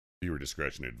Viewer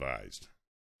discretion advised.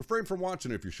 Refrain from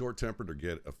watching if you're short-tempered or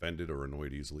get offended or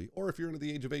annoyed easily, or if you're under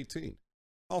the age of 18.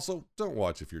 Also, don't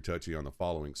watch if you're touchy on the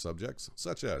following subjects,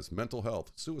 such as mental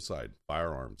health, suicide,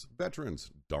 firearms, veterans,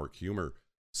 dark humor,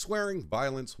 swearing,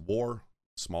 violence, war,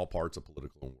 small parts of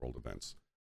political and world events.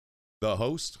 The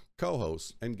host,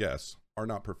 co-hosts, and guests are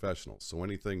not professionals, so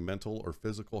anything mental or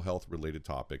physical health-related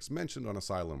topics mentioned on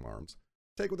Asylum Arms,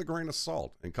 take with a grain of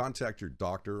salt and contact your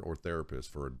doctor or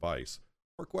therapist for advice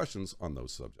or questions on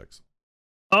those subjects.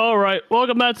 All right,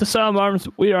 welcome back to Asylum Arms.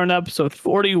 We are on episode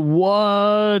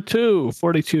 42,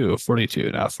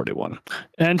 not 41.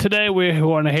 And today we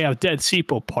want to have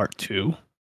Deadseapool Part 2.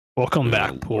 Welcome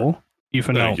back, Pool.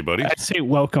 Even Thank you, buddy. I say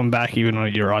welcome back, even though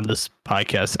you're on this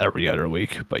podcast every other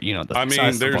week. But you know,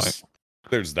 there's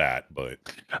that, but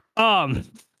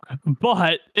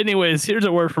But anyways, here's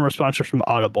a word from our sponsor from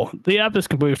Audible. The app is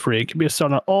completely free. It can be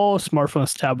installed on all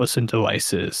smartphones, tablets, and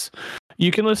devices.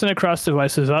 You can listen across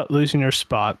devices without losing your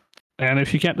spot. And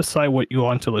if you can't decide what you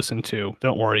want to listen to,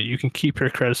 don't worry. You can keep your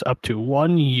credits up to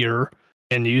 1 year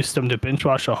and use them to binge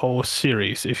watch a whole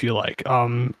series if you like.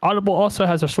 Audible also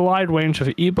has a wide range of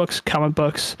ebooks, comic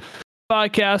books,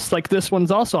 podcasts. Like this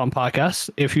one's also on podcast.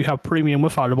 If you have premium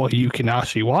with Audible, you can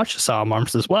actually watch Asylum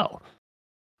Arms as well.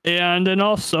 And then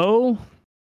also,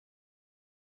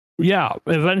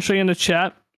 eventually in the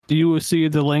chat, you will see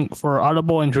the link for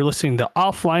Audible, and if you're listening to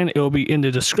offline, it will be in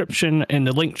the description in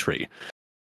the link tree.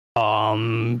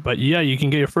 But yeah, you can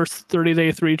get your first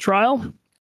 30-day free trial.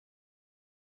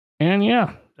 And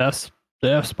yeah, that's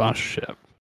their sponsorship.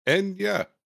 And yeah.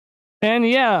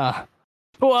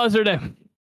 What was your day?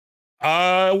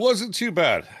 It wasn't too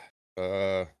bad.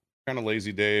 Kind of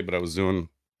lazy day, but I was doing,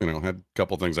 had a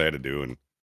couple things I had to do and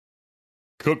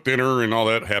cook dinner and all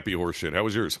that happy horse shit. How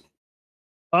was yours?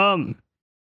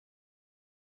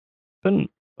 Been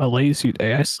a lazy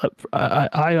day. I slept.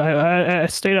 I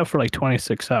stayed up for like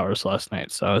 26 hours last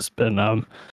night, so it's been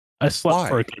I slept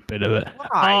for a good bit of it.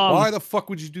 Why the fuck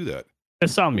would you do that?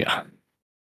 Insomnia.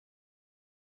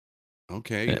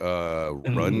 Okay,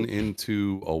 run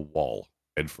into a wall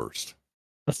head first.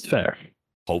 That's fair.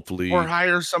 Hopefully, or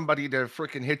hire somebody to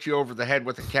freaking hit you over the head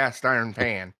with a cast iron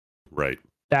pan. Right.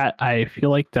 That I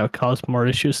feel like that would cause more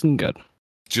issues than good.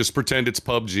 Just pretend it's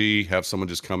PUBG. Have someone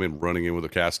just come in running in with a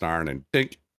cast iron and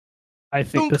think. I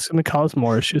think that's going to cause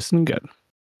more issues than good.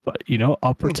 But,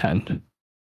 I'll pretend.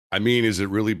 I mean, is it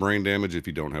really brain damage if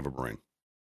you don't have a brain?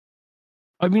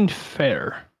 I mean,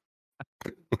 fair.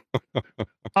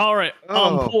 All right.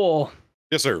 Pool.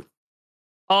 Yes, sir.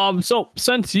 So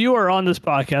since you are on this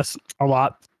podcast a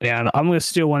lot, and I'm going to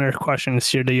steal one of your questions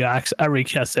here that you ask every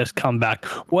guest that's come back.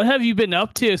 What have you been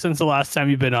up to since the last time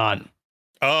you've been on?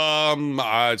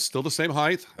 Still the same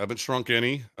height. Haven't shrunk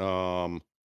any.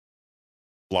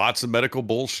 Lots of medical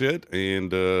bullshit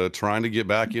and trying to get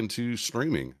back into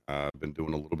streaming. I've been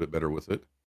doing a little bit better with it.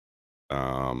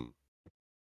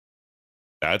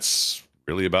 That's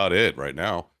really about it right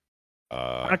now.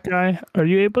 That guy, are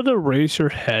you able to raise your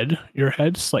head? Your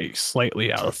head's like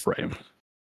slightly out of frame.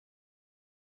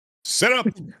 Sit up.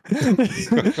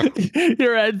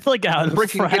 Your head's like out of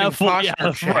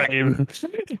frame.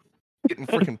 Getting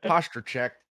freaking posture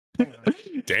checked.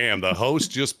 Damn, the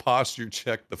host just posture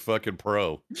checked the fucking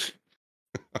pro.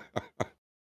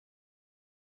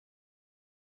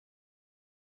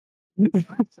 Evening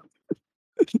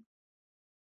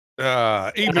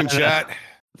chat.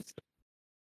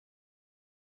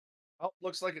 Oh,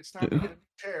 looks like it's time to get a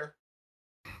chair.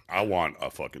 I want a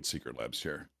fucking Secret Labs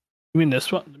chair. You mean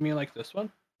this one? You mean like this one?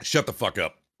 Shut the fuck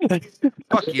up.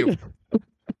 Fuck you.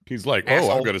 He's like,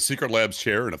 Asshole. I've got a Secret Labs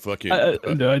chair and a fucking I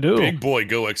do. Big Boy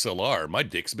Go XLR. My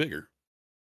dick's bigger.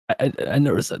 I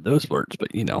never said those words,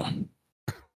 but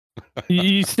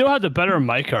you still have the better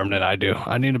mic arm than I do.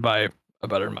 I need to buy a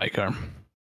better mic arm,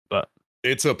 but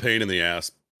it's a pain in the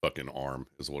ass fucking arm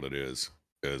is what it is.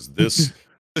 Because this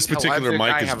particular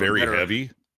mic is very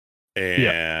heavy,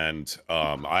 and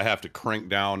I have to crank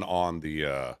down on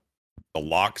the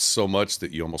locks so much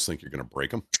that you almost think you're gonna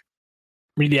break them.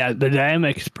 Yeah, the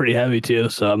dynamic is pretty heavy too,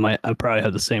 so I probably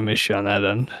have the same issue on that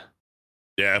end.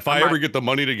 Yeah, if I ever get the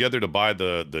money together to buy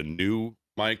the new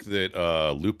mic that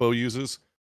Lupo uses,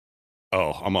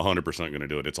 I'm 100% going to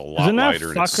do it. It's a lot Isn't that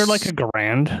lighter. Fucker like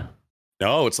 $1,000?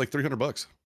 No, it's like $300.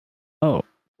 Oh,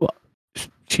 well,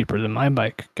 cheaper than my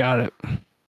bike. Got it.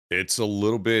 It's a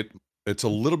little bit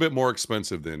more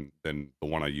expensive than the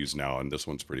one I use now, and this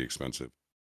one's pretty expensive.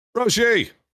 Rocher.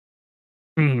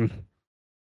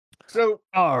 So,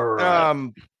 all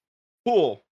right.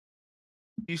 Pool.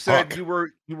 You said you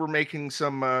were making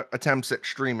some attempts at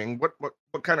streaming. What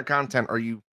kind of content are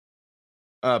you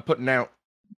putting out?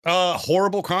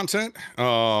 Horrible content.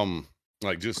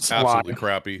 Like just It's a absolutely lie.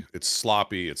 crappy. It's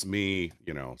sloppy. It's me,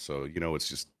 so it's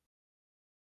just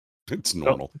it's Don't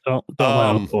normal. don't let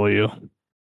them Um, fool you.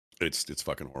 it's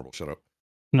fucking horrible. Shut up.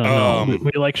 No,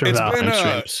 we like your It's been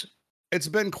Valheim streams. it's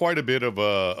been quite a bit of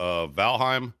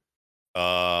Valheim.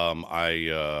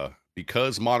 I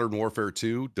because Modern Warfare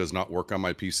 2 does not work on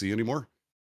my PC anymore.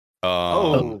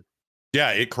 Oh,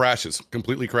 Yeah, it crashes,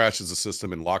 completely crashes the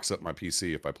system and locks up my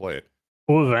PC if I play it.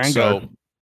 Oh, Vanguard.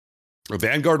 So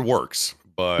Vanguard works,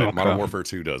 but Okay. Modern Warfare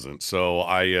 2 doesn't. So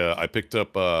I picked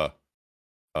up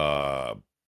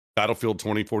Battlefield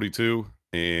 2042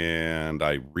 and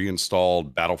I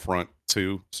reinstalled Battlefront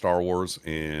 2 Star Wars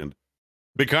and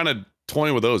been kind of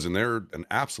toying with those, and they're an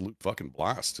absolute fucking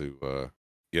blast to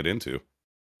get into.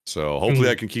 So hopefully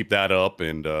I can keep that up.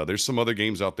 And there's some other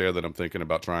games out there that I'm thinking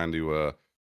about trying to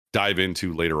dive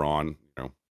into later on. I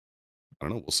don't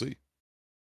know. We'll see.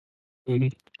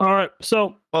 All right.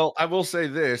 So, well, I will say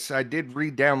this. I did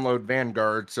re-download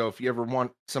Vanguard, so if you ever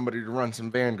want somebody to run some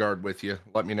Vanguard with you,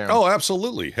 let me know. Oh,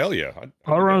 absolutely. Hell yeah.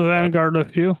 I'll run Vanguard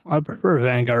with you. I prefer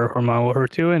Vanguard for Modern Warfare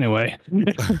 2 anyway.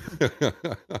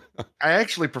 I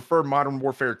actually prefer Modern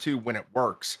Warfare 2 when it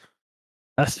works.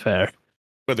 That's fair.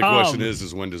 But the question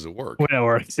is when does it work? When it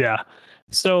works, yeah.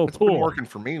 So, it's been working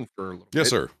for me for a little bit. Yes,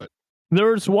 sir. But there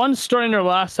was one story in your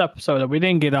last episode that we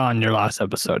didn't get on your last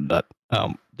episode that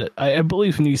I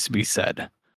believe needs to be said.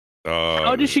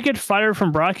 How did she get fired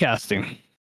from broadcasting?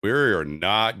 We are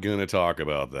not going to talk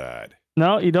about that.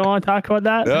 No, you don't want to talk about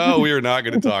that? No, we are not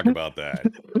going to talk about that.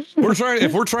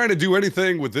 If we're trying to do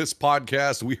anything with this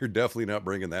podcast, we are definitely not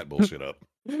bringing that bullshit up.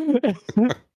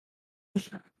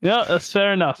 Yeah, that's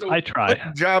fair enough. so I try.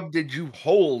 What job did you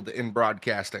hold in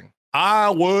broadcasting? I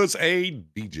was a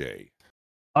DJ.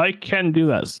 I can do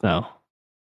that now.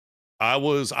 I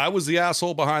was the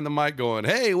asshole behind the mic going,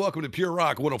 "Hey, welcome to Pure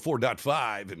Rock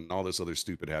 104.5 and all this other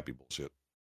stupid happy bullshit."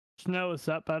 Snow, is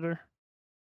that better?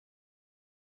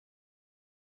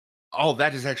 Oh,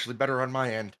 that is actually better on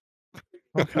my end.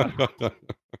 Okay.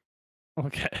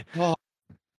 Okay. Well,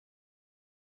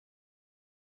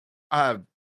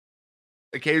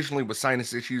 occasionally with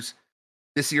sinus issues,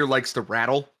 this ear likes to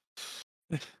rattle.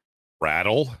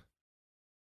 Rattle?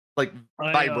 Like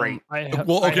vibrate.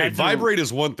 Vibrate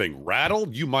is one thing. Rattle,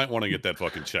 you might want to get that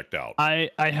fucking checked out. I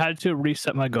had to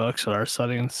reset my Go XLR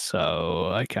settings, so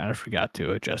I kind of forgot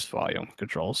to adjust volume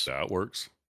controls. That works.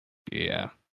 Yeah.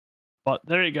 But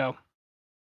there you go.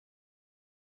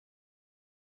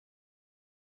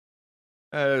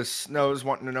 Snow's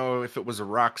wanting to know if it was a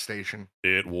rock station.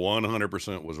 It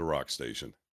 100% was a rock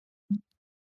station.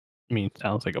 I mean,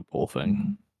 sounds like a bull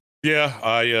thing. Yeah,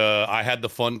 I had the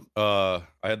fun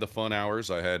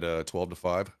hours. I had 12 to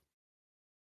 5.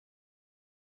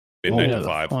 Midnight to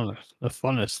 5. The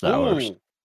funnest hours. Ooh,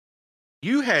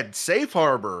 you had Safe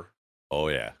Harbor. Oh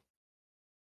yeah.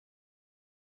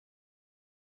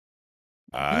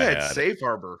 Safe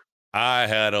Harbor. I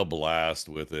had a blast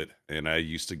with it, and I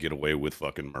used to get away with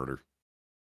fucking murder.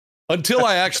 Until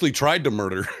I actually tried to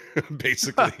murder,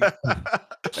 basically.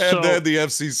 And then the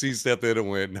FCC stepped in and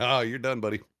went, "No, you're done,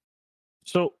 buddy."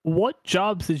 So, what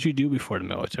jobs did you do before the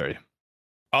military?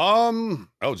 Oh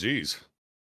geez.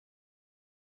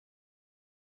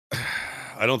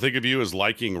 I don't think of you as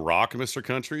liking rock, Mr.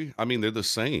 Country. I mean, they're the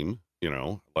same,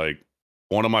 like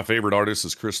one of my favorite artists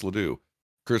is Chris Ledoux.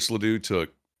 Chris Ledoux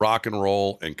took rock and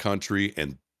roll and country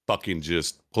and fucking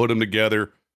just put them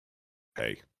together.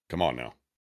 Hey, come on now.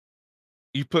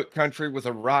 You put country with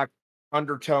a rock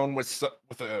undertone with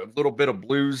a little bit of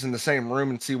blues in the same room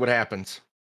and see what happens.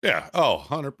 Yeah. Oh,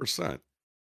 100%.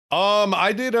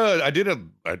 I did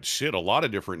a lot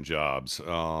of different jobs.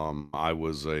 I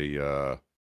was a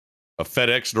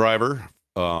FedEx driver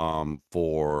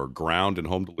for ground and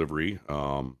home delivery.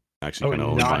 Actually kind of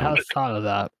owned I thought of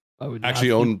that. I was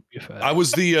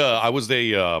the what do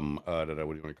you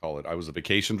want to call it? I was a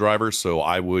vacation driver, so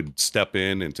I would step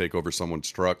in and take over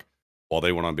someone's truck while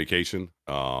they went on vacation.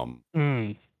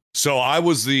 So I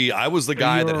was the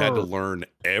guy that had to learn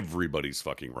everybody's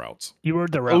fucking routes. You were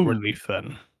the route relief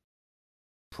then.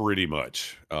 Pretty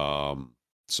much.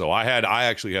 So I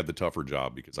actually had the tougher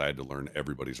job because I had to learn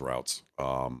everybody's routes.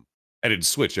 And it'd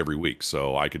switch every week.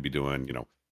 So I could be doing,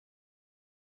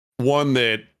 one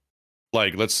that,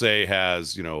 like, let's say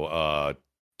has,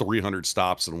 300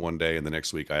 stops in one day. And the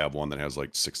next week I have one that has like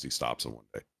 60 stops in one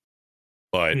day.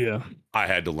 But yeah, I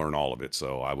had to learn all of it.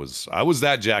 So I was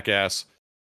that jackass.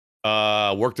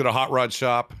 Worked at a hot rod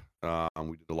shop.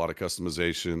 We did a lot of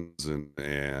customizations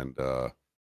and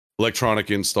electronic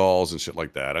installs and shit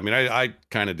like that. I mean, I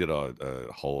kind of did a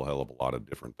whole hell of a lot of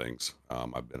different things.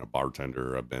 I've been a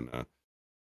bartender. I've been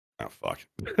Oh, fuck.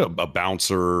 A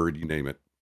bouncer, you name it.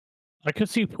 I could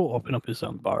see Pool open up his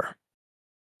own bar.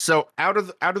 So out of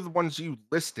the ones you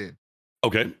listed,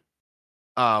 Okay.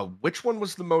 which one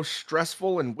was the most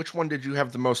stressful and which one did you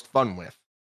have the most fun with?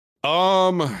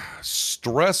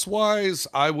 Stress wise,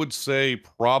 I would say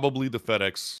probably the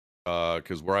FedEx,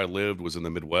 because where I lived was in the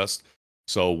Midwest.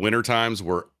 So winter times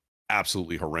were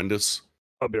absolutely horrendous.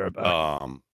 I'll be right back.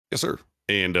 Yes, sir.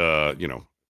 And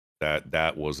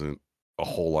that wasn't a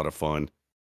whole lot of fun.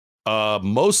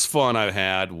 Most fun I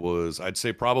had was, I'd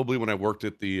say, probably when I worked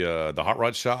at the hot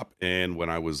rod shop and when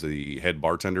I was the head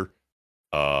bartender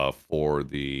for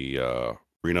the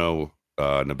Reno,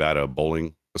 Nevada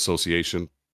Bowling Association.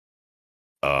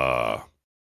 I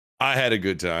had a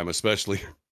good time, especially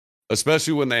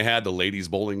when they had the ladies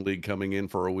bowling league coming in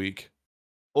for a week.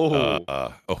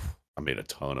 Oh, I made a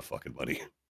ton of fucking money.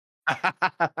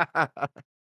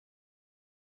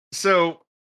 So,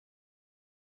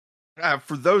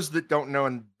 for those that don't know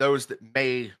and those that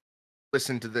may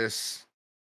listen to this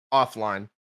offline,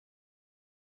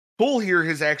 Pool here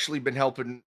has actually been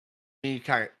helping me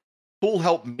Pool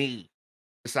helped me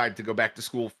decide to go back to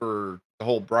school for the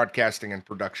whole broadcasting and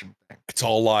production thing. It's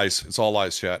all lies. It's all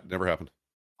lies, chat. Never happened.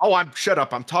 Oh, shut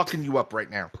up. I'm talking you up right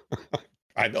now.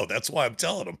 I know. That's why I'm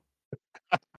telling them.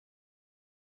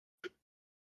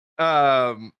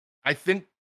 I think,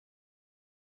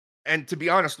 and to be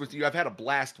honest with you, I've had a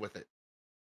blast with it.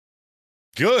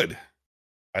 Good.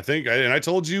 I think, and I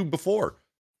told you before,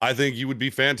 I think you would be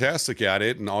fantastic at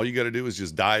it. And all you got to do is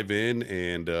just dive in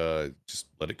and just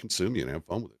let it consume you and have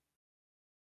fun with it.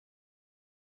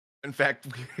 In fact,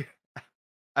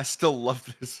 I still love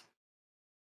this.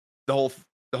 The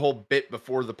whole bit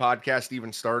before the podcast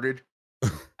even started,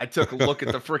 I took a look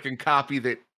at the freaking copy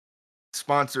that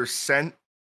sponsors sent.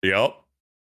 Yep.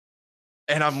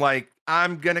 And I'm like,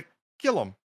 I'm gonna kill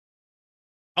him.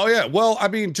 Oh yeah. Well, I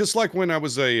mean, just like when I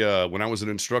was an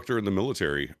instructor in the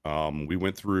military, we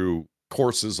went through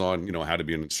courses on, how to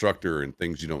be an instructor and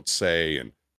things you don't say,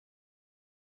 and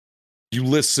you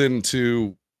listen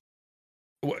to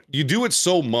you do it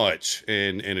so much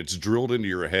and it's drilled into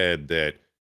your head that,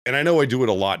 and I know I do it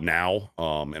a lot now,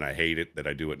 and I hate it that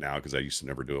I do it now because I used to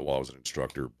never do it while I was an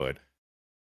instructor, but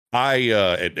I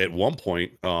at one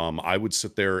point I would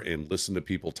sit there and listen to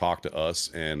people talk to us,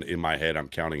 and in my head I'm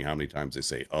counting how many times they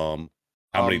say how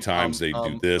many times they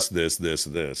do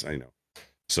this. I know.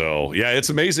 So yeah,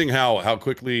 it's amazing how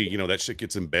quickly that shit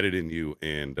gets embedded in you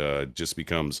and just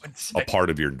becomes a part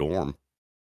of your norm.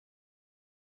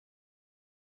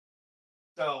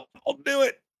 So I'll do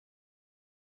it.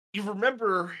 you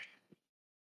remember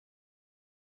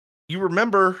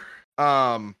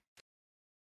That's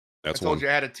I told one. you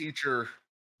I had a teacher.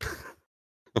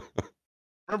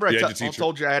 Remember I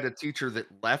told you I had a teacher that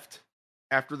left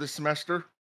after the semester?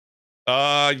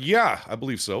 Yeah, I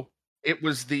believe so. It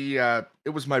was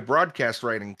my broadcast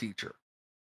writing teacher.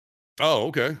 Oh,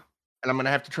 okay. And I'm going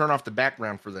to have to turn off the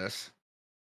background for this.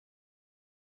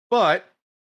 But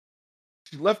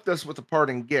she left us with a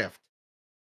parting gift.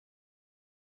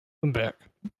 I'm back.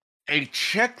 A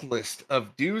checklist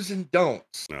of do's and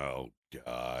don'ts. Oh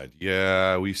God.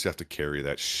 Yeah, we used to have to carry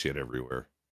that shit everywhere.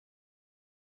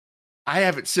 I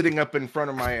have it sitting up in front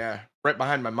of my right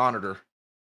behind my monitor.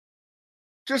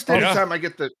 Just anytime I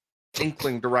get the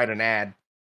inkling to write an ad.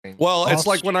 Well, it's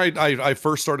like when I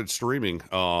first started streaming.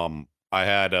 I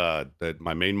had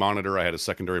my main monitor, I had a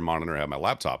secondary monitor, I had my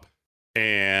laptop.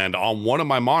 And on one of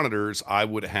my monitors, I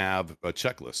would have a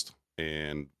checklist.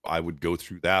 And I would go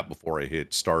through that before I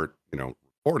hit start,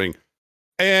 recording.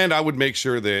 And I would make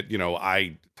sure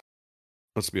that,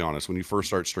 let's be honest, when you first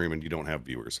start streaming, you don't have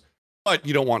viewers, but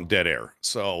you don't want dead air.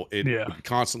 So it would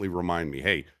constantly remind me,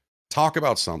 hey, talk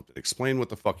about something, explain what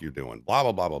the fuck you're doing, blah,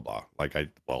 blah, blah, blah, blah. Like I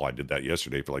did that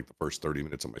yesterday for like the first 30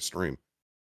 minutes of my stream.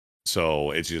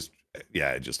 So it's just,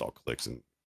 it just all clicks and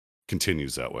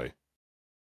continues that way.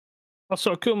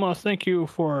 Also, Kuma, thank you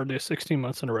for the 16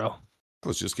 months in a row. I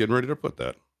was just getting ready to put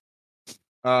that.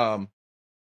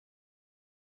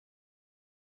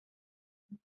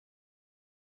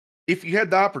 If you had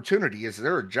the opportunity, is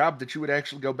there a job that you would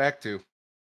actually go back to?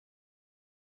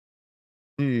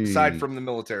 Aside from the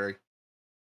military?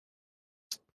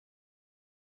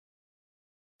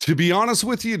 To be honest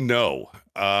with you, no.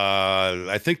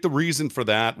 I think the reason for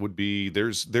that would be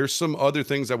there's some other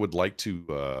things I would like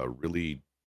to really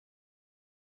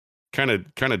kind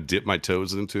of dip my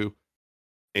toes into.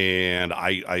 And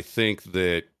I think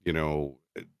that,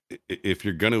 if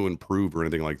you're going to improve or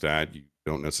anything like that, you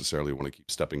don't necessarily want to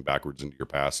keep stepping backwards into your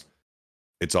past.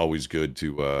 It's always good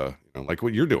to, like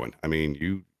what you're doing. I mean,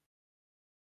 you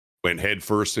went head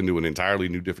first into an entirely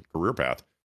new, different career path.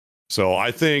 So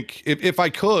I think if I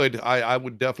could, I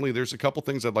would definitely. There's a couple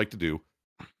things I'd like to do.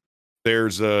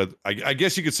 There's I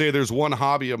guess you could say there's one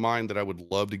hobby of mine that I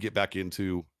would love to get back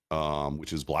into,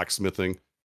 which is blacksmithing.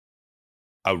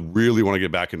 I really want to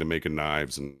get back into making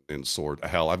knives and sword.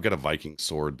 Hell, I've got a Viking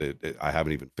sword that I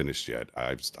haven't even finished yet.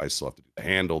 I still have to do the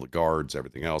handle, the guards,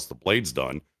 everything else. The blade's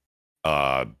done.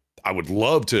 I would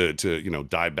love to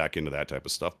dive back into that type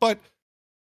of stuff, but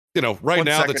right One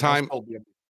now second, the time. I'll hold you.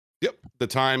 Yep, the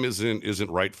time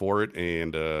isn't right for it,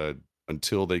 and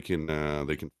until they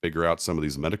can figure out some of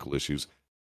these medical issues,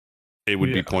 it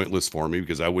would be pointless for me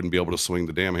because I wouldn't be able to swing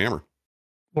the damn hammer.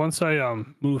 Once I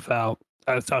move out,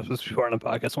 I've talked about this before on the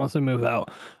podcast. Once I move out,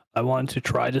 I want to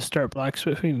try to start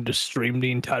blacksmithing and just stream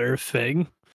the entire thing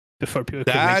before people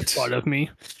can make fun of me.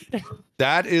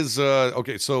 That is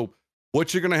okay. So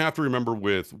what you're gonna have to remember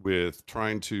with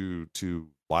trying to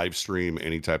live stream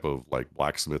any type of like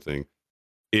blacksmithing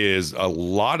is a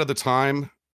lot of the time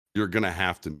you're gonna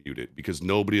have to mute it because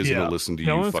nobody is gonna listen to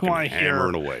you fucking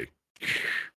hammering away.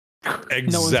 Exactly.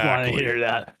 No one's want to hear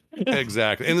that.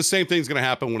 Exactly. And the same thing's gonna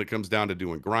happen when it comes down to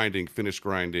doing grinding, finish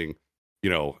grinding,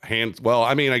 hand. Well,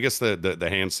 I mean, I guess the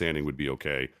hand sanding would be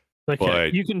okay.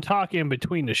 But you can talk in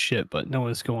between the shit, but no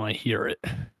one's going to hear it.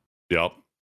 Yep.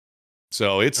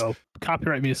 So it's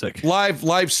copyright music.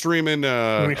 Live streaming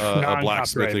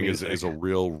blacksmithing is a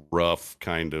real rough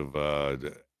kind of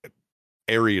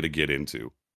area to get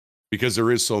into because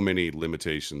there is so many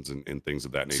limitations and things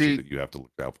of that nature that you have to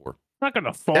look out for. I'm not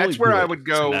gonna fall. That's where I would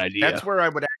go. That's where I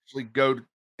would actually go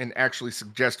and actually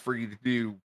suggest for you to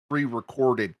do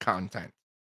pre-recorded content.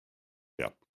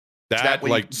 Yep. That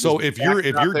like so if you're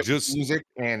just music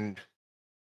and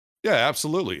yeah,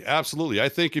 absolutely. I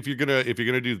think if you're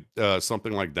gonna do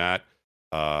something like that,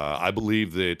 I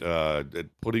believe that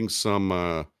putting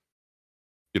some,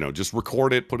 just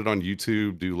record it, put it on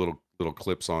YouTube, do little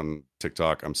clips on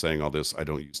TikTok. I'm saying all this. I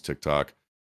don't use TikTok.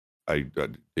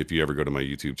 If you ever go to my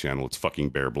YouTube channel, it's fucking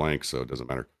bare blank, so it doesn't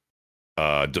matter.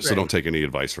 So don't take any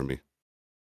advice from me.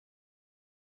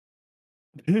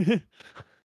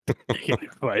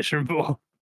 Advice from Bull.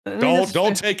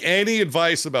 Don't take any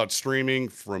advice about streaming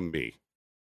from me.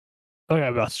 Okay,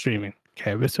 about streaming.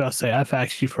 Okay, I was about to say I've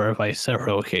asked you for advice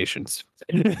several occasions.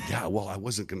 Yeah, well, I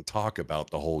wasn't going to talk about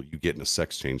the whole you getting a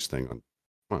sex change thing on.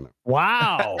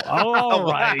 Wow. All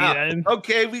right. Then.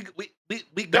 Okay, we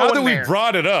now that we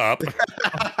brought it up.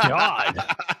 Oh, God.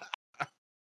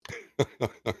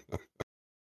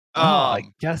 I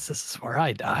guess this is where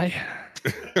I die.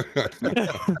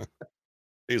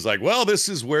 He's like, well, this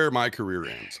is where my career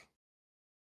ends.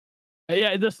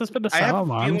 Yeah, this has been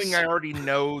Asylum Arms. I have a feeling I already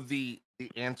know the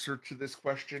answer to this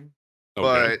question,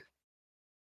 but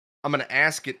I'm going to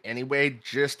ask it anyway,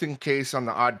 just in case on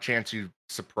the odd chance you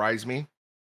surprise me.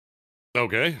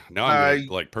 Okay, now I'm going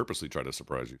to like purposely try to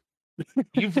surprise you.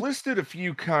 You've listed a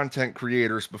few content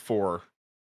creators before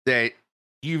that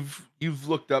you've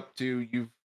looked up to, you've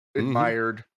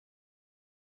admired.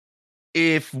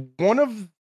 If one of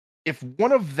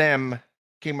them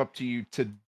came up to you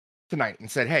tonight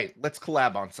and said, "Hey, let's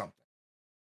collab on something."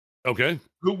 Okay.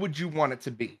 Who would you want it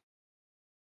to be?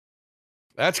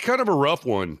 That's kind of a rough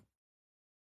one.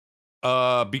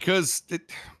 Because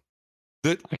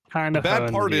the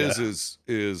bad part is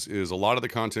a lot of the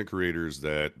content creators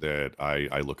that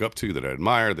I look up to, that I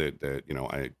admire, that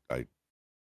I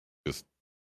just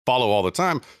follow all the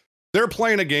time. They're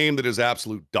playing a game that is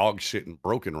absolute dog shit and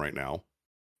broken right now.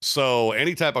 So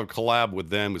any type of collab with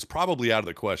them is probably out of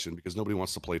the question because nobody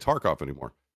wants to play Tarkov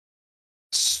anymore.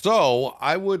 So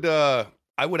I would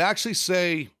actually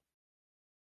say,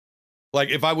 like,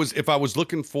 if I was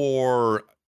looking for,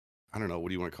 I don't know, what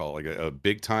do you want to call it? Like a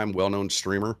big time, well-known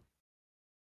streamer.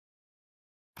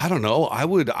 I don't know. I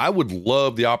would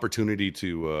love the opportunity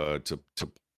to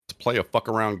play a fuck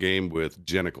around game with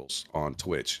Genitals on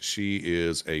Twitch. She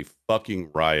is a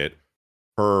fucking riot.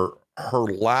 Her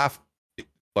laugh,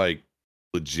 like,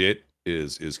 legit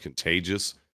is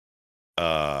contagious.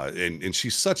 And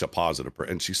she's such a positive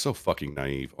and she's so fucking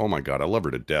naive. Oh my god, I love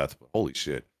her to death. But holy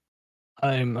shit.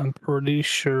 I'm pretty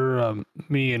sure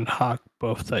me and Hawk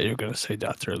both thought you were gonna say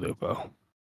Dr. Lupo.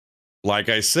 Like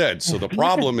I said, so the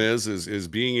problem is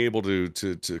being able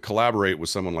to collaborate with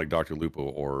someone like Dr. Lupo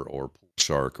or Pool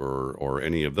Shark or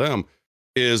any of them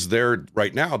is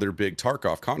right now they're big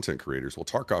Tarkov content creators. Well,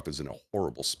 Tarkov is in a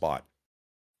horrible spot.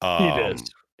 It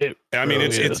is.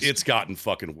 It's gotten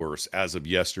fucking worse. As of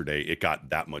yesterday, it got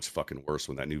that much fucking worse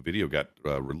when that new video got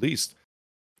released.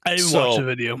 I didn't watch the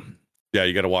video. Yeah,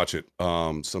 you got to watch it.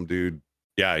 Some dude,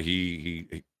 yeah,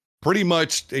 he pretty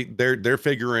much they're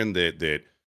figuring that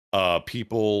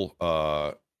people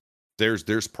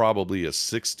there's probably a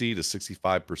 60 to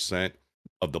 65%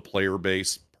 of the player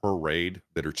base per raid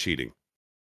that are cheating.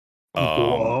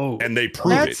 Whoa. And they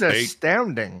prove That's it.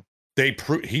 astounding.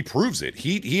 He proves it.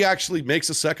 He actually makes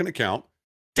a second account,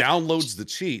 downloads the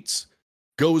cheats,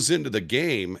 goes into the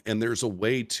game, and there's a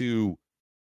way to.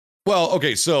 Well,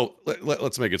 okay, so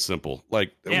let's make it simple.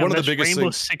 Like Damn, one of the that's biggest Rainbow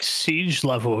things. Six Siege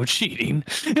level of cheating.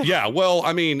 Yeah, well,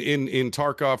 I mean, in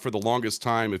Tarkov for the longest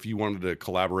time, if you wanted to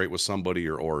collaborate with somebody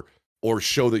or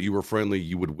show that you were friendly,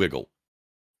 you would wiggle.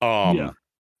 Yeah.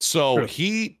 So True.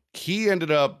 he ended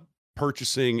up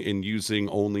purchasing and using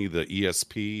only the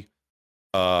ESP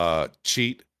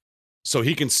cheat, so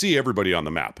he can see everybody on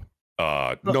the map,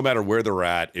 no matter where they're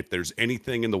at. If there's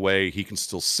anything in the way, he can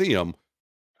still see them.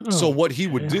 So what he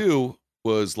would do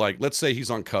was, like, let's say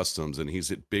he's on customs and he's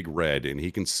at Big Red and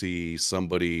he can see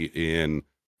somebody in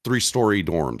 3-story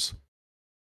dorms.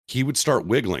 He would start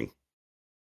wiggling.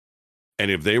 And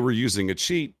if they were using a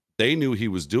cheat, they knew he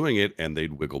was doing it and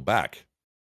they'd wiggle back.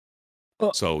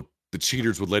 So the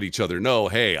cheaters would let each other know,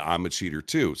 hey, I'm a cheater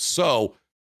too. So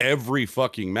every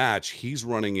fucking match, he's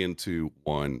running into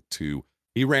 1, 2.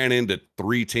 He ran into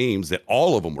 3 teams that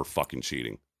all of them were fucking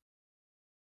cheating.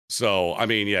 So, I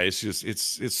mean, yeah, it's just,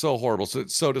 it's so horrible.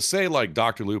 So to say like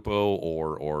Dr. Lupo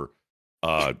or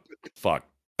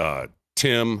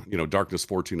Tim, Darkness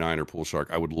 429 or Pool Shark,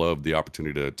 I would love the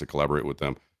opportunity to collaborate with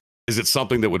them. Is it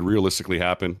something that would realistically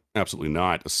happen? Absolutely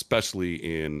not, especially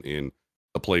in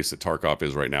the place that Tarkov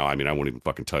is right now. I mean, I won't even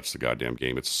fucking touch the goddamn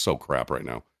game. It's so crap right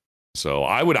now. So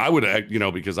I would,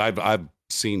 because I've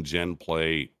seen Jen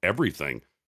play everything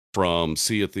from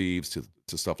Sea of Thieves to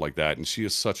stuff like that, and she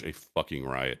is such a fucking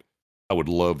riot. I would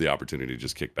love the opportunity to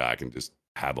just kick back and just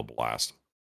have a blast.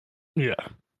 Yeah.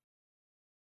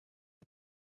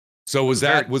 So was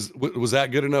that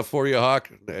good enough for you,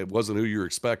 Hawk? It wasn't who you were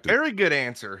expecting. Very good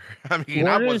answer. I mean,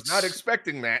 I was not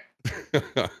expecting that.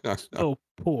 So,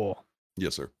 Pool.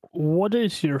 Yes, sir. What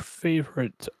is your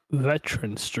favorite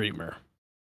veteran streamer?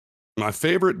 My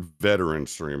favorite veteran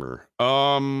streamer.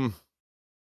 I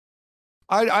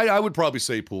would probably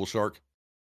say Pool Shark.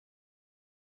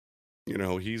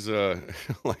 He's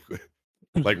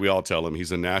like we all tell him,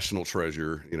 he's a national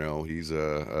treasure. He's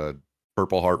a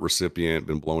Purple Heart recipient,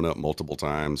 been blown up multiple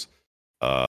times.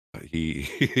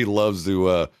 He loves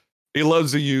to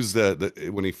use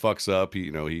the when he fucks up.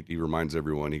 He reminds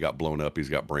everyone he got blown up. He's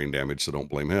got brain damage, so don't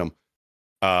blame him.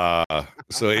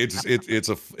 So it's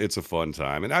a fun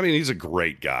time, and I mean, he's a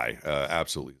great guy.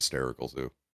 Absolutely hysterical too.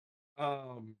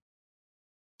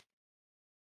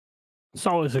 It's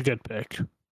always a good pick.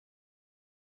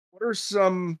 What are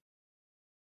some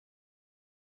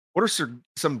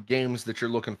games that you're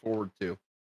looking forward to?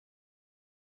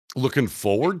 Looking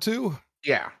forward to?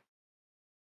 Yeah.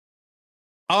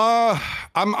 I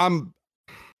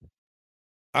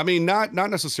mean, not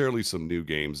necessarily some new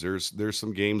games. There's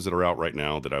some games that are out right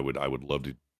now that I would love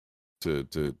to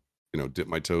dip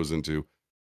my toes into.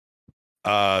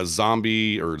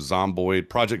 Zombie or Zomboid,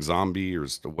 Project Zombie or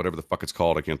whatever the fuck it's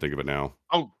called. I can't think of it now.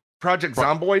 Oh, Project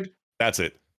Zomboid? That's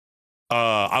it.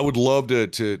 I would love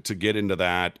to get into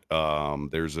that.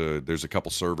 There's a couple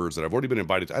servers that I've already been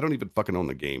invited to. I don't even fucking own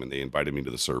the game, and they invited me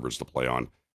to the servers to play on.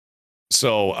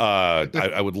 So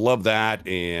I would love that.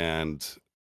 And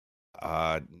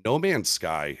No Man's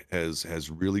Sky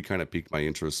has really kind of piqued my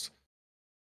interest.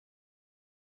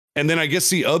 And then I guess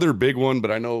the other big one, but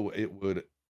I know it would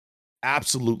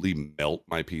absolutely melt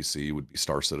my PC, would be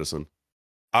Star Citizen.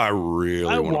 I really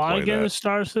want to play that. get a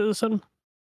Star Citizen.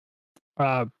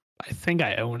 I think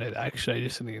I own it, actually. I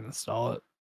just need to install it.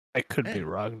 I could be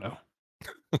wrong, though.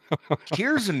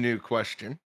 Here's a new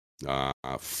question.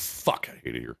 Fuck, I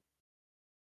hate it here.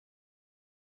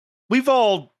 We're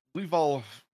all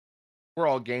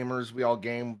gamers. We all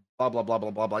game, blah, blah, blah,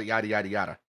 blah, blah, blah, yada, yada,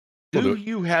 yada. Do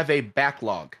you have a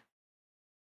backlog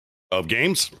of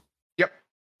games? Yep.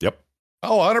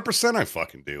 Oh, 100% I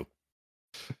fucking do.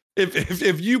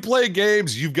 If you play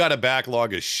games, you've got a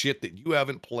backlog of shit that you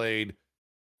haven't played.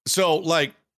 So,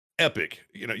 like Epic,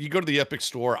 you go to the Epic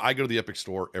store. I go to the Epic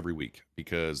store every week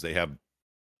because they have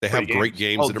great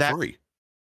games that are free.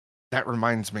 That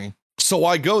reminds me. So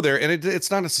I go there, and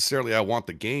it's not necessarily I want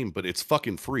the game, but it's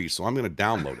fucking free, so I'm going to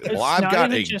download it. Well, I've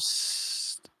got a.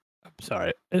 I'm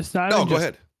sorry. It's not. No, go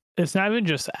ahead. It's not even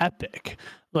just Epic.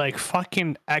 Like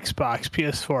fucking Xbox,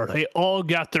 PS4, they all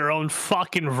got their own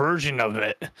fucking version of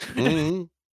it. Mm-hmm.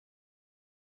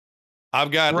 I've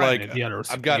got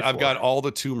I've got all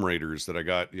the Tomb Raiders that I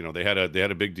got. They had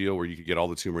a big deal where you could get all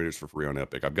the Tomb Raiders for free on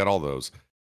Epic. I've got all those.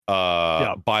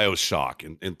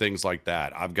 BioShock and things like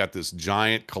that. I've got this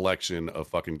giant collection of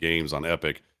fucking games on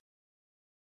Epic.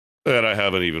 that I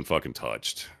haven't even fucking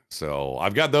touched. So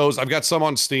I've got those. I've got some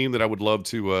on Steam that I would love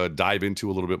to dive into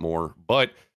a little bit more,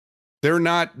 but they're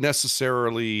not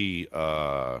necessarily.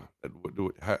 How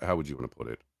would you want to put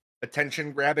it?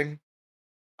 Attention grabbing.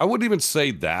 I wouldn't even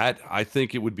say that. I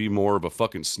think it would be more of a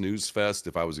fucking snooze fest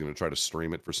if I was going to try to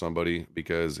stream it for somebody,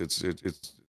 because it's a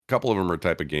couple of them are a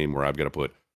type of game where I've got to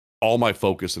put all my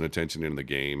focus and attention in the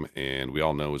game, and we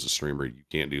all know as a streamer you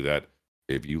can't do that.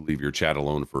 If you leave your chat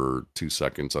alone for 2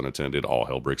 seconds unattended, all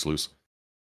hell breaks loose.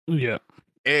 Yeah.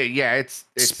 Yeah, it's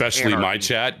especially my anarchy.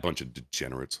 chat, bunch of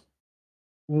degenerates.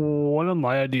 One of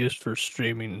my ideas for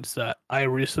streaming is that I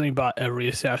recently bought every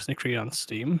Assassin's Creed on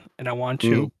Steam, and I want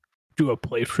to do a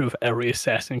playthrough of every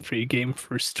Assassin's Creed game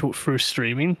for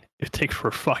streaming. It takes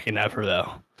for fucking ever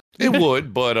though. It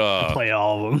would, but play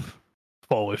all of them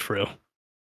fully through.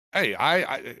 Hey,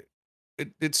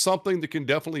 it's something that can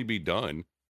definitely be done.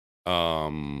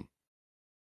 And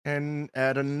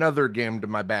add another game to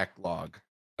my backlog.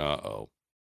 Uh-oh.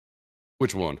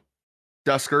 Which one?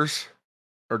 Duskers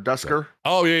or Dusker.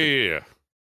 Oh yeah.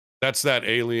 That's that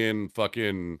alien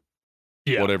fucking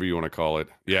whatever you want to call it.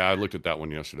 Yeah, I looked at that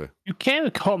one yesterday. You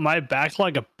can't call my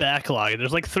backlog a backlog.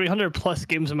 There's like 300 plus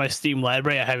games in my Steam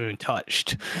library I haven't even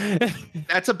touched.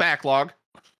 That's a backlog.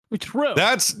 True.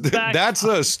 That's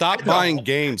a stop buying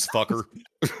games, fucker.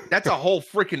 That's a whole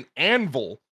freaking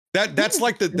anvil. That's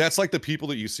like the people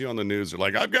that you see on the news. They're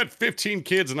like, I've got 15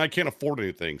 kids and I can't afford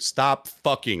anything. Stop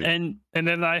fucking. And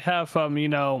then I have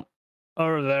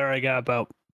over there I got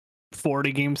about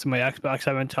 40 games in my Xbox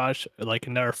I haven't touched, like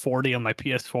another 40 on my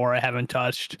PS4 I haven't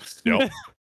touched. Yep.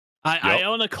 I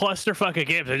own a clusterfuck of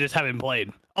games I just haven't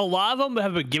played. A lot of them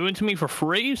have been given to me for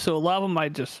free, so a lot of them I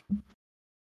just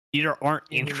either aren't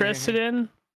interested in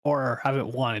or haven't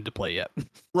wanted to play yet.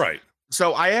 Right.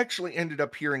 So I actually ended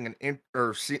up hearing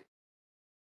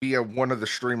via one of the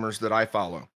streamers that I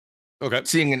follow. Okay.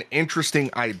 Seeing an interesting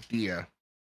idea.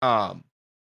 And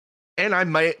I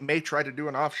may try to do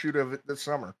an offshoot of it this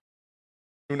summer.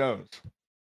 Who knows?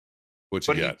 What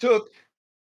you got?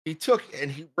 He took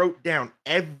and he wrote down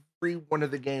every one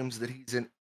of the games that he's in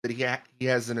that he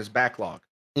has in his backlog.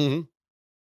 Mm-hmm.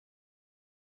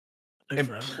 And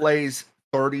plays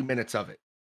 30 minutes of it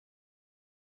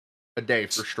a day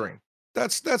for stream.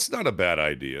 That's not a bad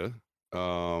idea.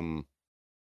 And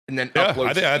then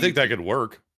uploads. I think that could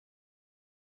work.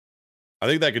 I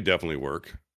think that could definitely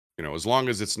work. As long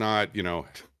as it's not,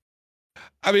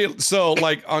 I mean, so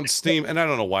like on Steam, and I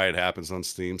don't know why it happens on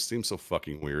Steam. Steam's so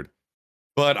fucking weird.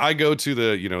 But I go to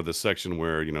the, the section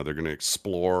where, they're going to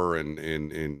explore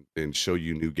and show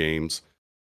you new games.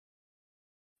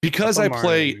 Because I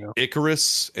play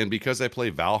Icarus and because I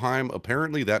play Valheim,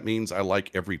 apparently that means I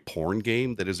like every porn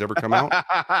game that has ever come out.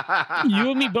 You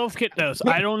and me both get those.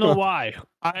 I don't know why.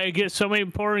 I get so many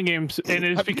porn games, and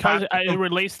it's because it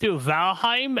relates to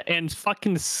Valheim and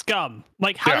fucking Scum.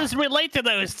 Like, how does it relate to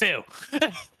those two?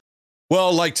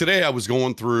 Well, like today I was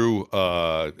going through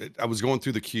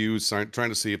the queues trying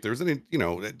to see if there's any,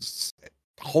 it's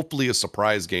hopefully a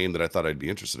surprise game that I thought I'd be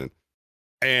interested in.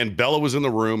 And Bella was in the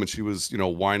room and she was,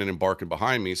 whining and barking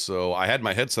behind me. So I had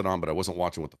my headset on, but I wasn't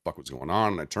watching what the fuck was going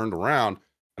on. And I turned around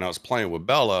and I was playing with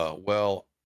Bella. Well,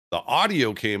 the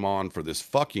audio came on for this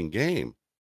fucking game.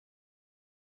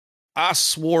 I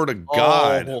swore to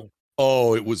God.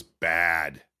 Oh, it was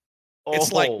bad.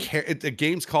 It's like the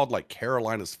game's called like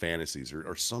Carolina's Fantasies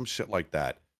or some shit like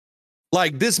that.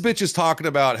 Like this bitch is talking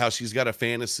about how she's got a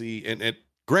fantasy and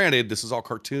granted, this is all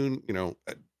cartoon,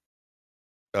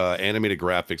 animated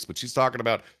graphics, but she's talking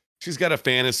about she's got a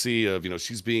fantasy of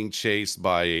she's being chased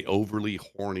by a overly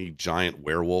horny giant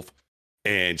werewolf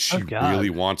and she really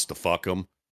wants to fuck him,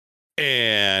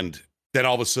 and then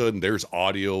all of a sudden there's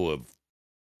audio of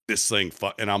this thing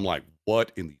and I'm like,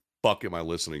 what in the fuck am I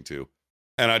listening to?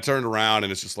 And I turned around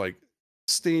and it's just like,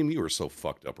 Steam, you are so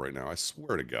fucked up right now, I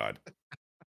swear to God.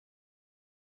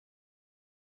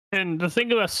 And the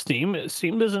thing about Steam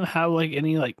doesn't have like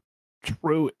any like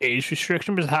true age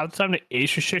restriction, because half the time the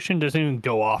age restriction doesn't even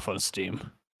go off on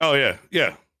Steam. Oh yeah.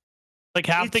 Like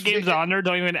half the games on there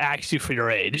don't even ask you for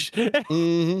your age.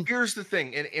 Mm-hmm. Here's the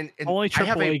thing, and only I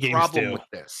have a games problem do. with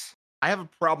this. I have a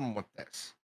problem with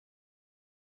this.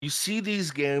 You see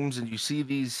these games and you see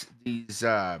these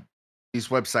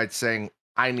websites saying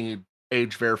I need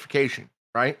age verification,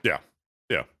 right? Yeah.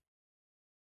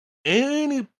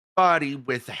 Anybody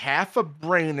with half a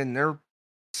brain in their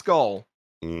skull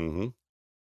can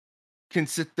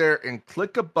sit there and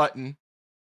click a button,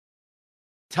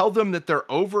 tell them that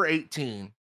they're over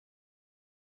 18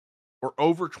 or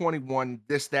over 21,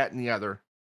 this, that, and the other,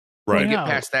 Right. Get Yeah.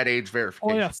 past that age Oh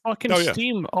verification. yeah, fucking Oh, yeah.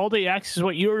 Steam. All they ask is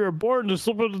what year you're born. Just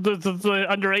the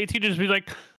under 18 just be like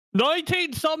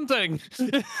 19 something.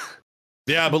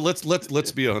 Yeah, but let's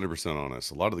be 100%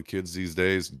 honest. A lot of the kids these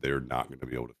days, they're not going to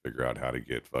be able to figure out how to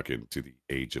get fucking to the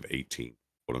age of 18,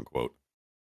 quote unquote.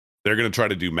 They're going to try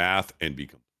to do math and be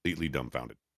completely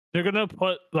dumbfounded. They're gonna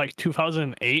put like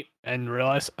 2008 and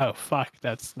realize, oh fuck,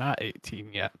 that's not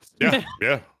 18 yet.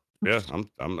 Yeah.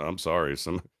 I'm sorry.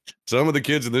 Some of the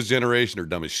kids in this generation are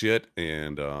dumb as shit,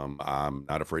 and I'm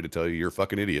not afraid to tell you you're a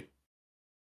fucking idiot.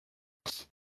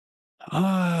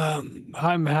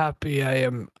 I'm happy. I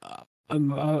am.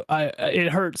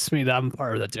 It hurts me that I'm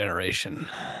part of that generation.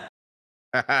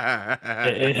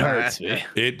 It hurts me.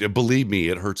 Believe me,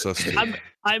 it hurts us too.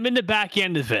 I'm in the back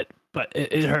end of it, but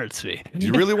it hurts me. Do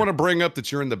you really want to bring up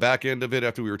that you're in the back end of it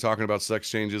after we were talking about sex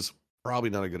changes? Probably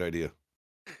not a good idea.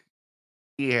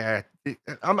 Yeah,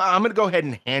 I'm gonna go ahead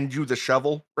and hand you the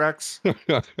shovel, Rex.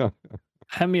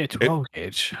 Hand me a 12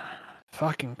 gauge.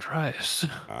 Fucking Christ.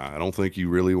 I don't think you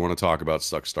really want to talk about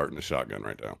suck starting a shotgun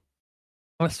right now.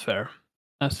 That's fair.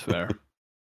 That's fair. Of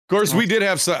course, we did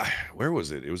have some. Where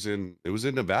was it? It was in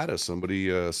Nevada.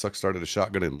 Somebody suck started a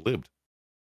shotgun and lived.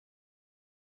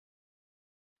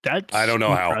 That's I don't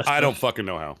know impressive. how. I don't fucking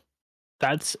know how.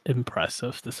 That's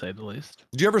impressive to say the least.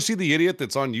 Did you ever see the idiot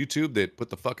that's on YouTube that put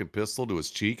the fucking pistol to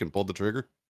his cheek and pulled the trigger?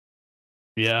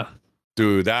 Yeah.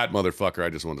 Dude, that motherfucker, I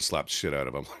just wanted to slap the shit out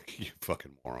of him. Like, you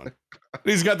fucking moron.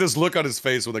 He's got this look on his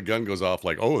face when the gun goes off,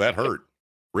 like, oh, that hurt.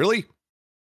 Really?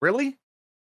 Really?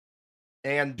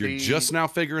 And You're just now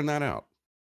figuring that out.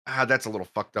 That's a little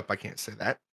fucked up. I can't say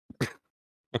that.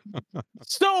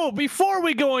 So before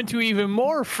we go into even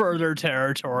more further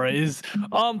territories,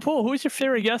 Paul, who's your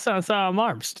favorite guest on Asylum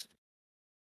Arms?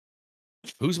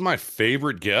 Who's my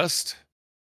favorite guest?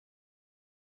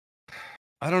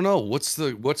 I don't know. What's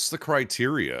the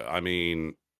criteria? I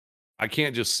mean, I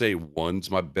can't just say one's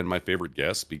been my favorite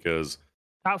guest because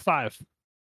Top 5.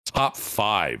 Top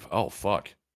 5. Oh fuck.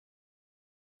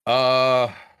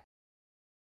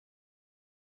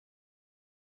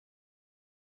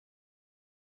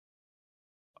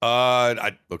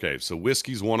 Okay, so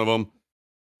whiskey's one of them.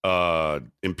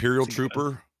 Imperial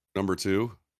Trooper, number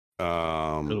 2.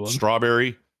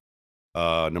 Strawberry,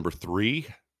 number 3.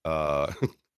 I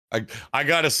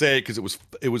gotta say, because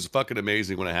it was fucking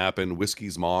amazing when it happened.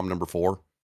 Whiskey's mom, number 4.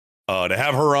 To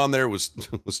have her on there was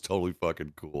totally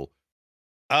fucking cool.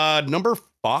 Number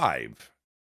 5.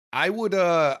 I'm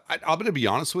gonna be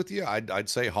honest with you. I'd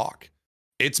say Hawk.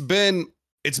 It's been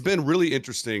really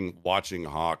interesting watching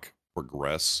Hawk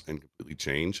progress and completely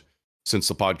change since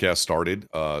the podcast started,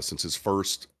 since his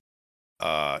first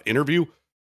interview,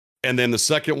 and then the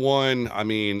second one. I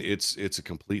mean, it's a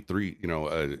complete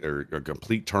a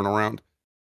complete turnaround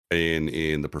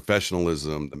in the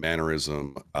professionalism, the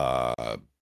mannerism. I'd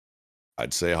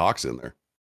say Hawk's in there.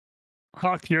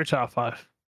 Hawk, your top 5.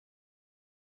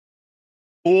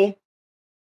 Cool.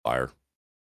 Fire.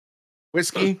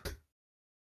 Whiskey.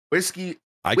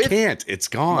 I can't. It's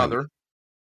gone. Mother.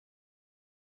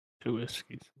 2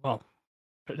 whiskeys. Well,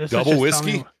 Double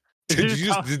whiskey? Did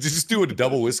you just do a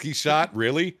double whiskey shot?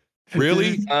 Really?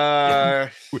 Really?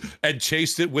 And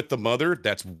chased it with the mother?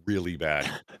 That's really bad.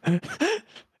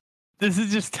 This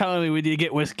is just telling me we need to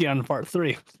get whiskey on part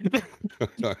 3.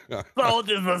 All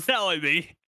this was telling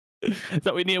me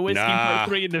that we need a whiskey part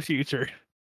 3 in the future.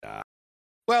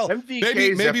 Well,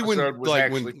 MVK's maybe when episode was like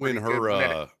actually when pretty good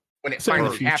her when it So in the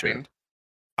finally future. happened.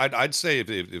 I'd say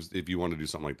if you want to do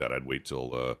something like that, I'd wait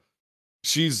till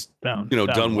she's Down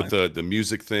done the with line. the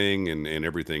music thing and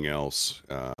everything else.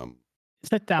 Is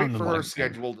that down Wait the for line? her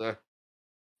schedule to.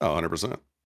 100%.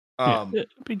 It'd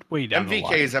be way down the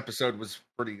line. MVK's episode was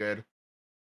pretty good.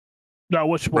 No,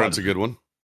 which one? That's a good one.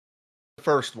 The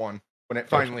first one when it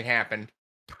finally happened.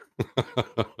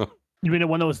 You mean the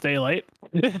one that was daylight?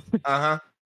 Uh-huh.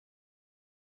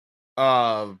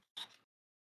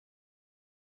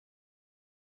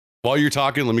 While you're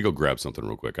talking, let me go grab something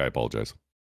real quick. I apologize.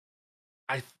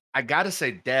 I gotta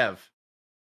say, Dev.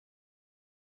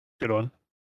 Good one.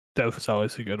 Dev is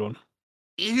always a good one.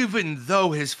 Even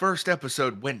though his first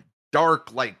episode went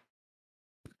dark, like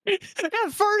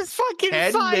That first fucking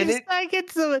 10 5 minutes?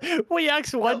 seconds of it. We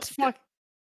asked once. Fuck.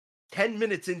 10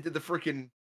 minutes into the freaking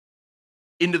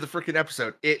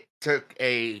episode, it took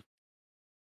a.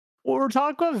 Well, we're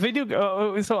talking about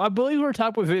video. So I believe we're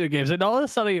talking about video games, and all of a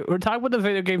sudden we're talking about the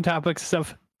video game topics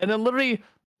stuff, and then literally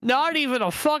not even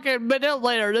a fucking minute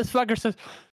later, this fucker says,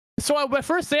 "So I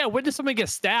first day I witnessed somebody get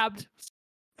stabbed."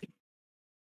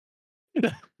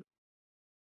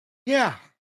 Yeah.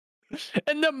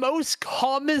 In the most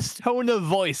calmest tone of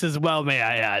voice as well, may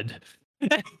I add.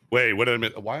 Wait, what did I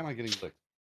miss? Why am I getting licked?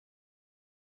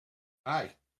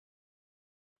 Hi.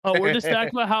 Oh, we're just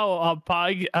talking about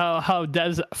how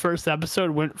Dev's first episode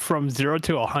went from 0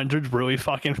 to 100 really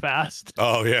fucking fast.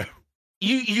 Oh yeah.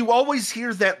 You always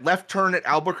hear that left turn at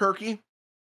Albuquerque.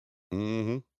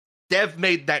 Mm-hmm. Dev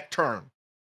made that turn.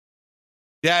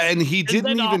 Yeah, and he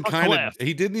didn't then even off a kind of cliff.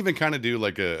 he didn't even kind of do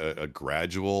like a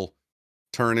gradual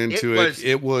turn into was it.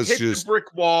 It was hit just the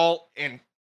brick wall and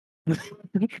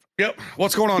yep.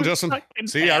 What's going on, Justin? Fucking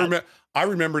See, bad. I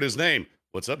remembered his name.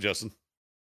 What's up, Justin?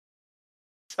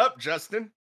 what's up,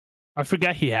 Justin? I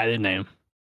forgot he had a name.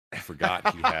 I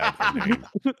forgot he had a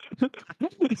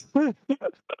name.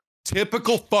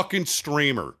 Typical fucking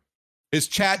streamer. His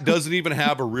chat doesn't even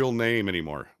have a real name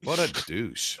anymore. What a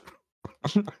douche.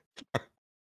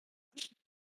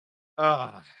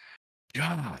 Ah,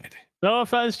 God. No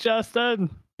offense, Justin.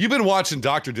 You've been watching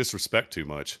Dr. Disrespect too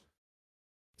much.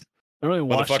 I really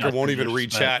watch Motherfucker Dr. won't even read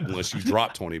Disrespect. chat unless you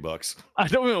drop $20. I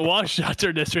don't even watch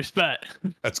Dr. Disrespect.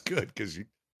 That's good because you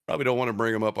probably don't want to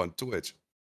bring him up on Twitch.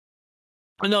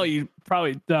 No, you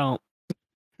probably don't.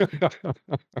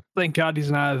 Thank God he's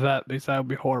not a vet, because that would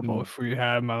be horrible if we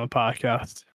had him on the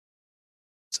podcast.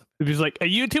 If he's like a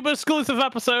YouTube exclusive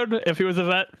episode, if he was a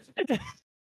vet.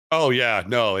 Oh yeah,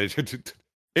 no, it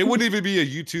wouldn't even be a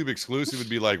YouTube exclusive. It'd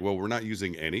be like, well, we're not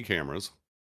using any cameras.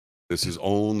 This is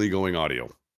only going audio.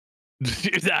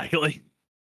 Exactly.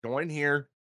 join here.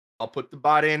 I'll put the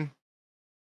bot in.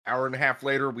 Hour and a half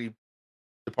later, we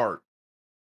depart.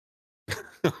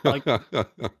 Like-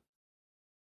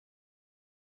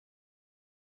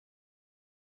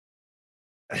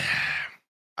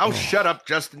 Oh, shut up,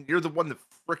 Justin. You're the one that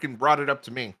freaking brought it up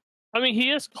to me. I mean,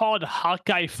 he is called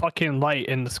Hawkeye fucking Light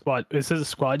in the squad. Is this a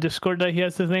squad Discord that he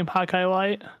has his name Hawkeye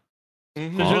Light?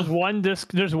 Mhm. Because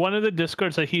there's one of the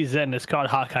Discords that he's in. It's called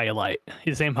Hawkeye Light.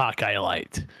 His name Hawkeye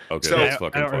Light. Okay, So- that's I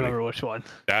fucking don't funny. remember which one.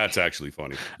 That's actually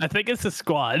funny. I think it's the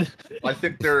squad. I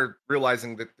think they're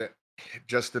realizing that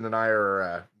Justin and I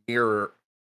are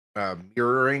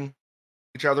mirroring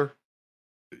each other.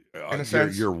 In a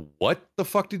sense. You're what the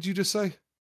fuck did you just say?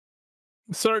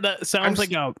 Sir, that sounds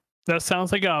like a. That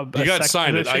sounds like a. You got sex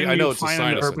signed it. position I know you it's a find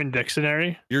in the sinus. Urban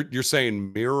Dictionary. You're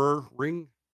saying mirror ring?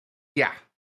 Yeah.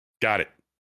 Got it.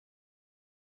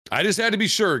 I just had to be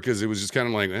sure because it was just kind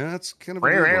of like, that's kind of a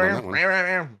weird one on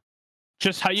that one.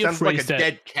 Just how you Sounds like a phrase it.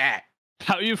 dead cat.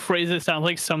 How you phrase it sounds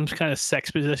like some kind of sex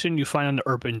position you find in the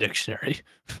Urban Dictionary.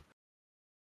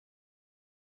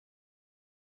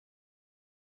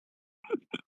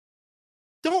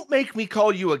 Don't make me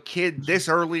call you a kid this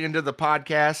early into the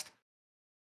podcast.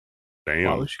 Why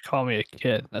Damn. would you call me a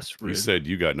kid? That's You rude. said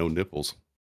you got no nipples.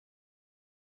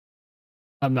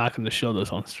 I'm not going to show this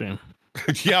on stream.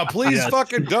 Yeah, please Yes.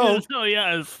 fucking don't. Oh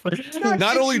yes.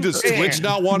 Not only does Man. Twitch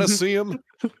not want to see him,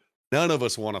 none of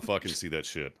us want to fucking see that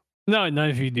shit. No, none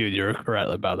of you do. You're correct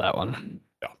about that one.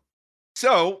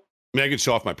 So, I mean, I can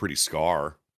show off my pretty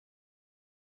scar.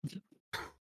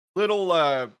 little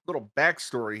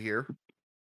backstory here.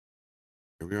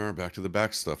 Here we are, back to the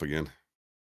back stuff again.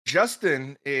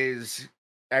 Justin is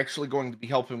actually going to be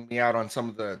helping me out on some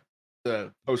of the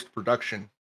post production,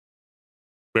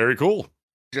 Very cool.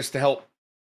 just to help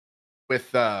with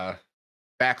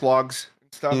backlogs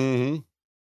and stuff. Mm-hmm.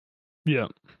 Yeah.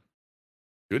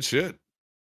 Good shit.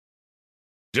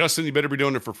 Justin, you better be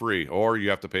doing it for free, or you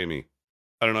have to pay me.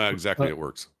 I don't know how exactly it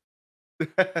works.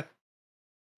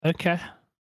 Okay.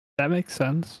 That makes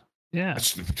sense. Yeah.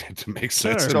 It makes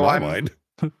sense Sure. in So my I'm- mind.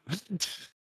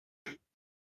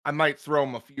 I might throw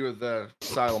him a few of the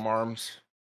Asylum Arms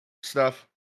stuff.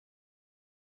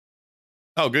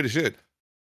 Oh, good shit.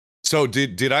 So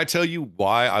did I tell you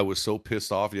why I was so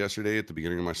pissed off yesterday at the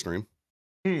beginning of my stream?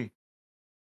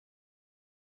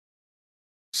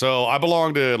 So I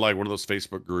belong to like one of those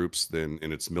Facebook groups, then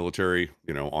and it's military,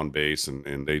 on base,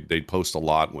 and they post a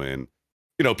lot when,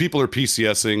 people are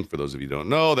PCSing. For those of you who don't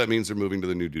know, that means they're moving to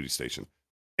the new duty station.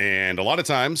 And a lot of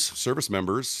times service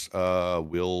members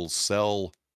will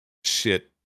sell shit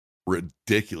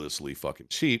ridiculously fucking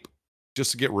cheap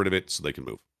just to get rid of it so they can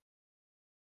move.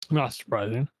 Not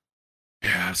surprising.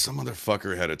 Yeah, some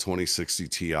motherfucker had a 2060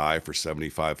 Ti for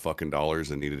 $75 fucking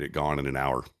and needed it gone in an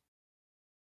hour.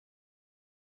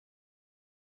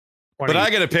 But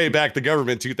I got to pay back the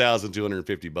government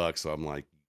 $2,250. So I'm like,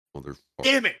 motherfucker.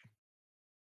 Damn it!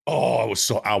 Oh,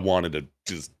 I wanted to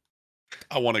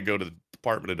go to the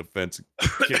Department of Defense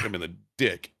and kick him in the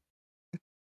dick.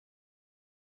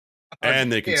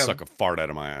 And they can Damn. suck a fart out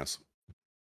of my ass.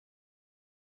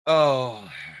 Oh,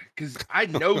 because I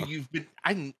know you've been.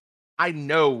 I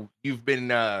know you've been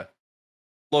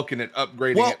looking at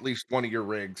upgrading Well- at least one of your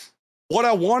rigs. What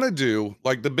I want to do,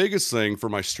 like the biggest thing for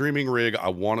my streaming rig, I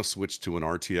want to switch to an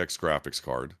RTX graphics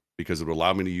card because it would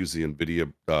allow me to use the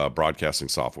NVIDIA broadcasting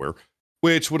software,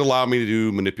 which would allow me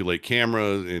to manipulate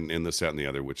cameras and this, that, and the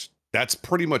other, which that's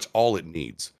pretty much all it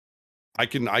needs. I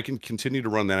can continue to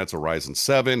run that. It's a Ryzen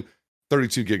 7,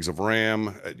 32 gigs of RAM,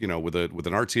 with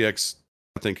an RTX,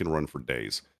 I think can run for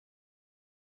days.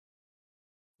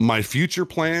 My future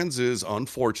plans is,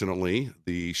 unfortunately,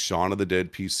 the Shaun of the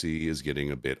Dead PC is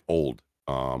getting a bit old.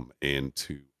 And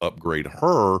to upgrade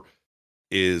her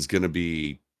is going to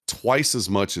be twice as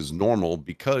much as normal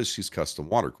because she's custom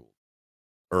water cooled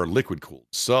or liquid cooled.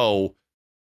 So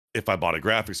if I bought a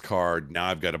graphics card, now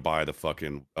I've got to buy the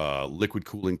fucking liquid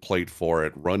cooling plate for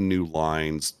it, run new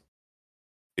lines.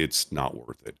 It's not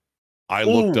worth it. I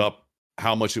looked up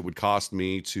how much it would cost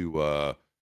me to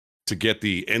get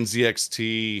the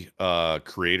NZXT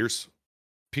creators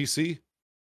PC.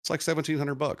 It's like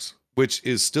 $1,700, which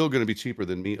is still going to be cheaper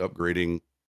than me upgrading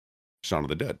Shaun of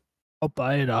the Dead. I'll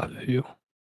buy it off of you.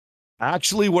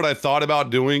 Actually, what I thought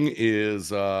about doing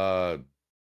is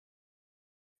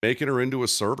making her into a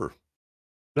server.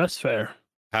 That's fair.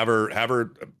 Have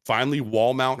her finally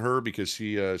wall mount her because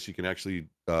she can actually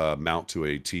mount to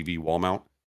a TV wall mount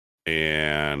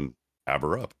and have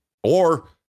her up. Or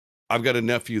I've got a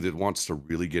nephew that wants to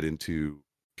really get into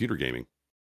computer gaming.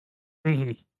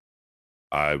 Mm-hmm.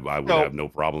 I would have no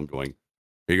problem going,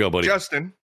 here you go, buddy.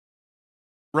 Justin,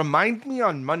 remind me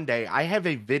on Monday. I have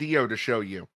a video to show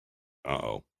you.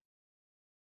 Uh-oh.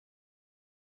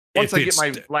 Once I get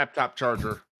my laptop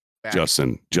charger back.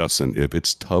 Justin, if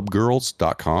it's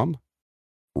tubgirls.com,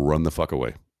 run the fuck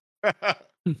away.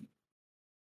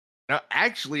 Now,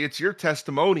 actually, it's your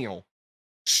testimonial.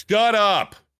 Shut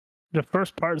up. The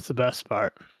first part is the best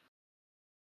part.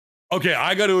 Okay,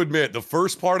 I got to admit, the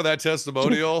first part of that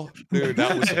testimonial, dude,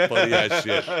 that was some funny ass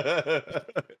shit.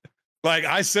 Like,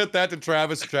 I sent that to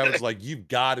Travis. Travis was like, you've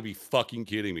got to be fucking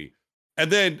kidding me.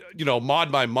 And then, Mod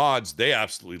My Mods, they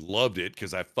absolutely loved it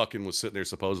because I fucking was sitting there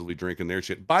supposedly drinking their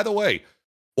shit. By the way,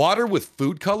 water with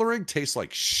food coloring tastes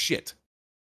like shit.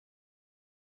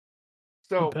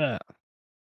 So,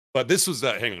 but this was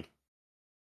hang on.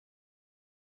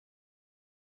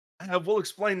 We'll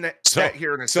explain that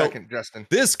here in a second, Justin.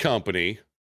 This company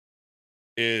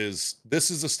this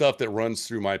is the stuff that runs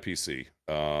through my PC.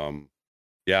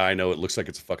 Yeah, I know it looks like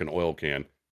it's a fucking oil can,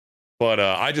 but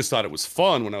I just thought it was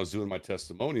fun when I was doing my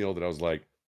testimonial that I was like,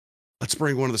 let's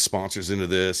bring one of the sponsors into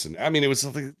this. And I mean, it was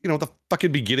something, the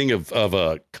fucking beginning of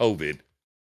COVID,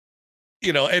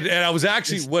 and I was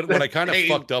actually what I kind of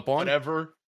fucked up on.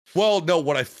 Whatever. Well, no,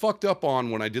 what I fucked up on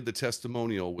when I did the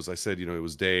testimonial was I said, it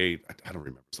was day, I don't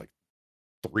remember, it's like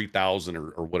 3,000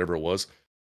 or whatever it was.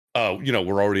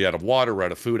 We're already out of water, we're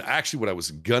out of food. Actually, what I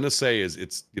was gonna say is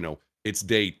it's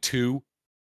day 2.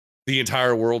 The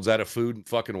entire world's out of food and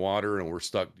fucking water, and we're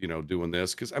stuck, doing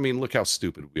this. Because I mean, look how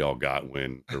stupid we all got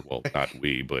not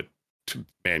we, but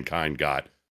mankind got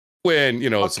when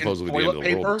it's supposedly the end of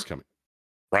the world was coming.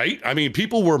 Right? I mean,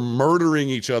 people were murdering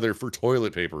each other for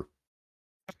toilet paper.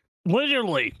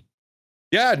 Literally.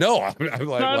 Yeah, no, I'm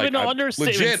like,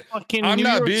 legit. I'm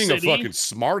not being a fucking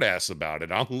smartass about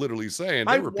it. I'm literally saying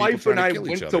my wife and I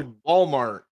went to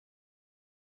Walmart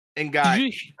and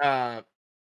got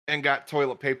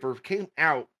toilet paper. Came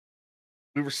out.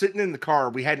 We were sitting in the car.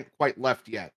 We hadn't quite left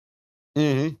yet.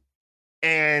 Mm-hmm.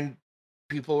 And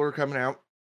people were coming out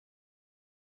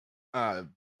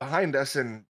behind us,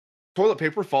 and toilet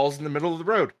paper falls in the middle of the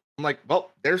road. I'm like,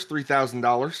 well, there's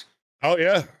 $3,000. Oh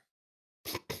yeah.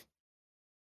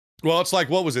 Well, it's like,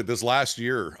 what was it this last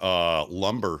year?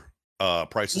 Lumber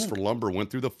prices for lumber went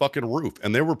through the fucking roof,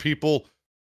 and there were people.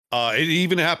 It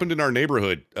even happened in our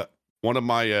neighborhood. One of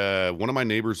my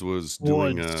neighbors was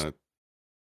doing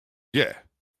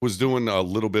was doing a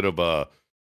little bit of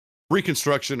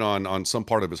reconstruction on some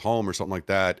part of his home or something like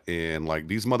that, and like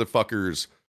these motherfuckers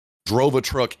drove a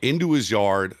truck into his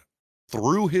yard,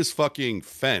 through his fucking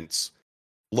fence,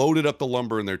 loaded up the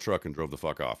lumber in their truck, and drove the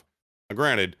fuck off. Now,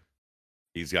 granted,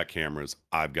 he's got cameras.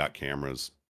 I've got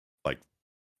cameras. Like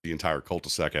the entire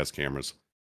cul-de-sac has cameras.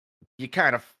 They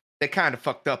kind of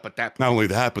fucked up at that point. Not only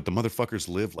that, but the motherfuckers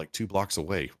live like 2 blocks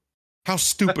away. How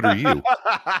stupid are you?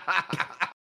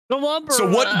 The lumber.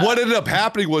 So what ended up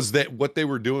happening was that what they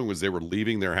were doing was they were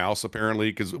leaving their house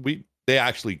apparently because they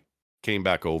actually came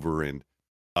back over and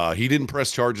he didn't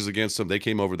press charges against them. They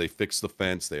came over, they fixed the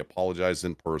fence, they apologized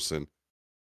in person.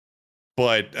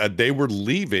 But they were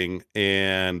leaving,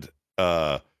 and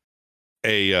a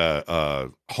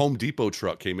Home Depot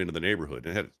truck came into the neighborhood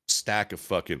and had a stack of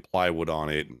fucking plywood on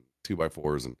it and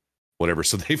 2x4s and whatever.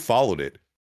 So they followed it,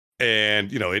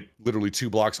 And, it literally 2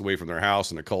 blocks away from their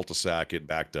house in a cul-de-sac, it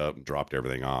backed up and dropped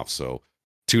everything off. So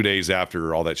 2 days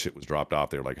after all that shit was dropped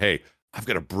off, they were like, hey, I've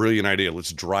got a brilliant idea.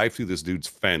 Let's drive through this dude's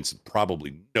fence. And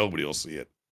probably nobody will see it.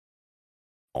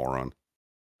 Moron.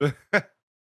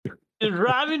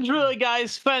 Driving through the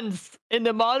guy's fence in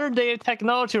the modern day of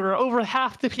technology where over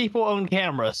half the people own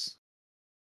cameras.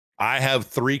 I have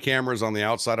 3 cameras on the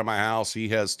outside of my house. He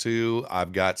has 2.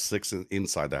 I've got 6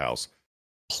 inside the house.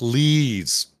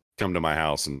 Please come to my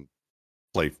house and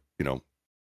play,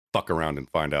 fuck around and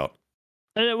find out.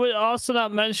 And it would also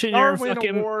not mention your Darwin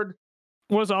fucking Award.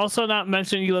 was also not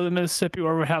mentioned you live in Mississippi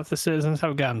where over half the citizens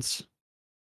have guns.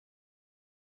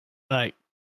 Like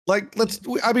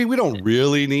we don't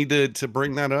really need to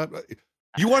bring that up.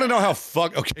 You want to know how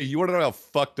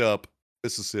fucked up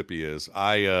Mississippi is?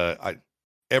 I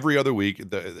every other week,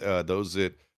 those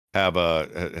that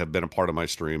have been a part of my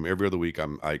stream, every other week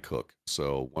I cook.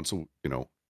 So once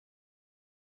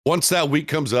that week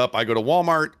comes up, I go to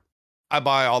Walmart, I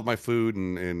buy all my food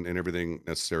and everything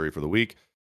necessary for the week.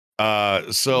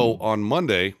 So on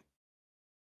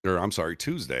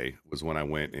Tuesday was when I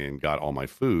went and got all my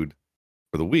food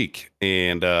for the week.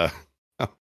 And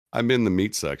I'm in the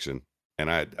meat section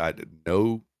and I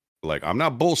know, like, I'm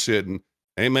not bullshitting,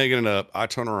 ain't making it up. I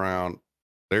turn around,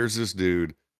 there's this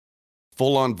dude,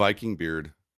 full on Viking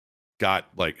beard, got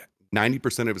like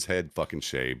 90% of his head fucking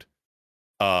shaved,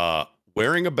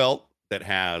 wearing a belt that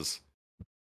has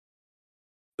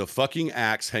the fucking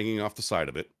axe hanging off the side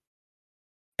of it.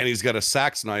 And he's got a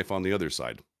sax knife on the other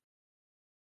side.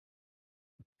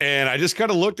 And I just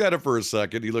kind of looked at him for a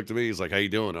second. He looked at me. He's like, how you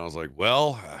doing? And I was like,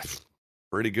 well,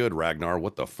 pretty good, Ragnar.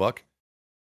 What the fuck?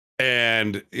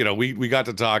 And, we got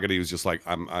to talk and he was just like,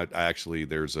 I actually,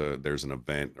 there's an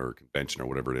event or convention or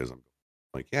whatever it is. I'm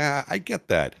like, yeah, I get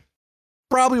that.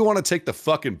 Probably want to take the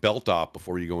fucking belt off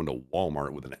before you go into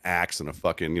Walmart with an axe and a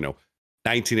fucking,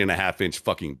 19.5-inch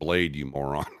fucking blade, you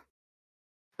moron.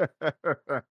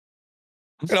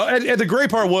 And the great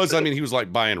part was, he was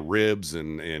like buying ribs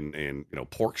and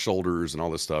pork shoulders and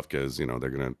all this stuff because, they're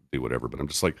going to do whatever. But I'm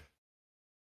just like,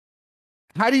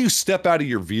 how do you step out of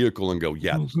your vehicle and go,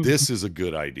 yeah, this is a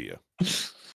good idea?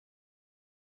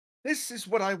 This is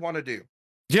what I want to do.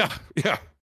 Yeah. Yeah.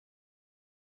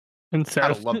 And I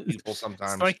gotta love people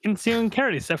sometimes. It's like concealing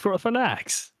carry except for with an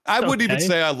axe. I wouldn't even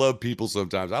say I love people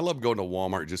sometimes. I love going to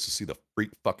Walmart just to see the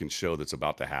freak fucking show that's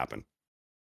about to happen.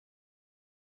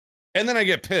 And then I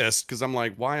get pissed because I'm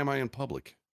like, why am I in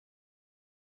public?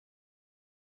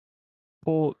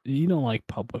 Well, you don't like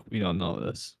public. We don't know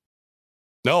this.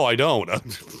 No, I don't.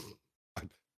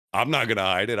 I'm not going to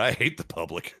hide it. I hate the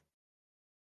public.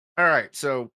 All right.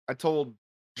 So I told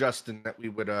Justin that we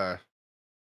would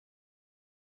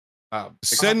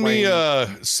send me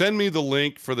the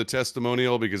link for the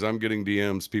testimonial because I'm getting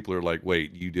DMs. People are like,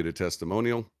 wait, you did a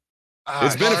testimonial?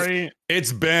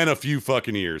 It's been a few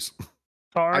fucking years.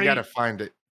 Sorry. I gotta find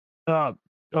it.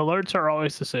 Alerts are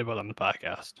always disabled on the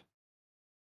podcast.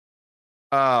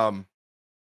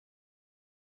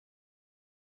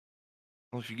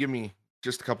 Well, if you give me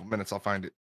just a couple minutes, I'll find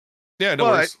it. Yeah, no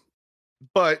worries.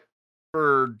 But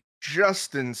for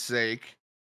Justin's sake,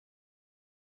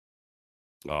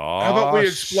 how about we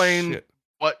explain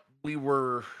what we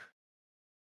were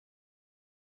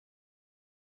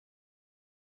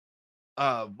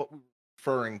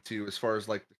referring to as far as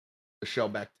like the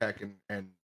shellback tech and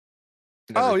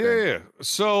oh yeah.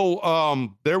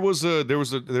 So there was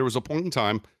a point in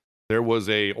time, there was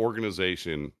a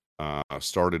organization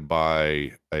started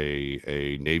by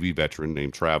a Navy veteran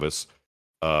named Travis,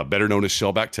 better known as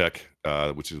Shellback Tech,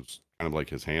 which is kind of like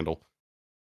his handle.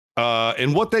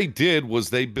 And what they did was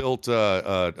they built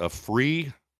a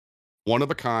free,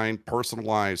 one-of-a-kind,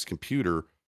 personalized computer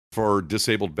for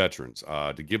disabled veterans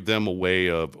to give them a way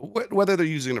of, whether they're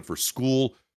using it for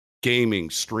school,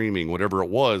 gaming, streaming, whatever it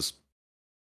was.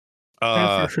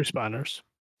 And first responders.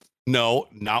 No,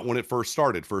 not when it first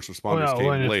started. First responders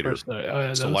came later.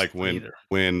 So like when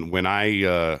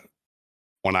I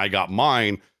got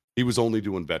mine, he was only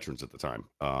doing veterans at the time.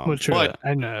 But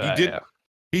I know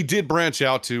he did branch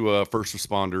out to first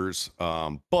responders.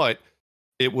 But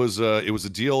it was a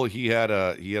deal. He had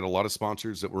a lot of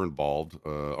sponsors that were involved.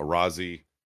 Arazi,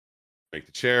 make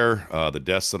the chair, the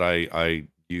desks that I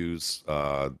use.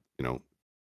 At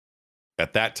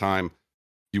that time,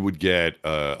 you would get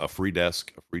a free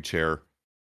desk, a free chair.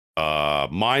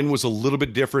 Mine was a little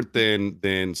bit different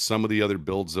than some of the other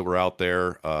builds that were out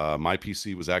there. My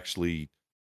PC was actually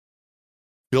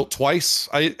built twice,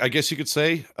 I guess you could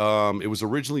say. It was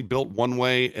originally built one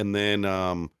way, and then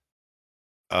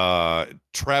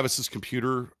Travis's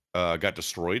computer got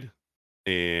destroyed,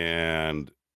 and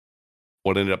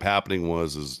what ended up happening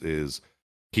is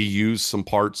he used some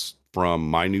parts from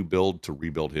my new build to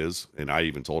rebuild his, and I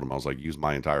even told him, I was like, use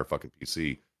my entire fucking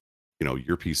PC. You know,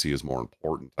 your PC is more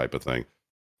important, type of thing.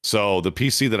 So the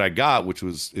PC that I got, which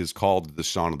is called the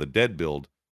Shaun of the Dead build,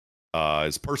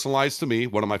 is personalized to me.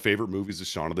 One of my favorite movies is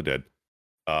Shaun of the Dead.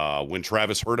 When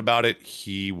Travis heard about it,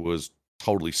 he was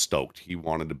totally stoked. He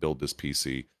wanted to build this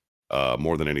PC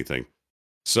more than anything.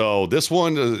 So this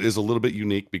one is a little bit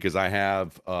unique because I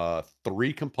have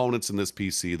 3 components in this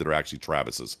PC that are actually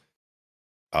Travis's.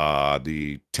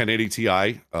 The 1080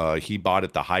 Ti, he bought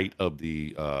at the height of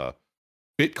the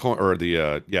Bitcoin, or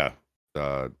the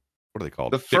what are they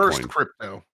called? The first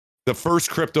crypto. The first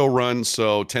crypto run.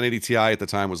 So 1080 Ti at the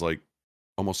time was like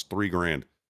almost $3,000.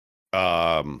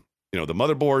 You know, the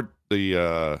motherboard,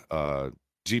 the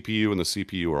GPU, and the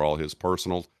CPU are all his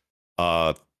personal.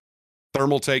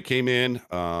 Thermaltake came in,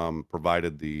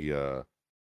 provided the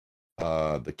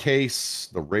case,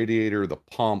 the radiator, the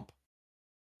pump.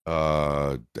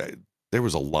 There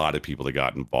was a lot of people that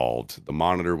got involved. The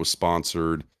monitor was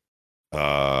sponsored.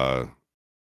 I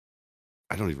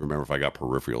don't even remember if I got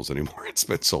peripherals anymore. It's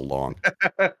been so long.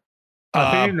 But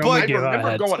I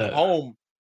remember going home.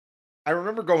 I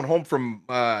remember going home from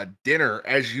dinner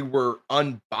as you were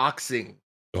unboxing.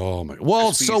 Oh my!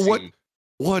 Well, so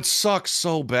what sucks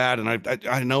so bad, and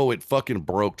I know it fucking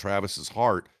broke Travis's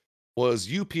heart,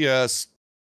 was UPS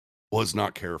was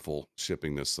not careful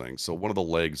shipping this thing. So one of the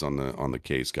legs on the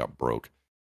case got broke,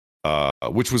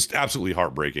 which was absolutely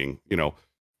heartbreaking, you know.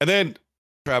 And then,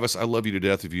 Travis, I love you to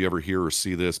death if you ever hear or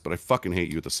see this, but I fucking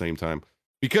hate you at the same time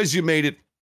because you made it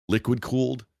liquid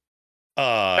cooled.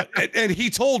 And he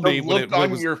told me when it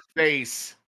was your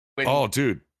face. Oh,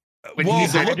 dude. When well,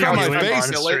 the look on my face.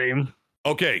 Stream.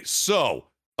 Okay, so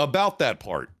about that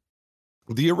part,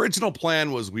 the original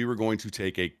plan was we were going to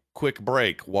take a quick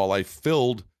break while I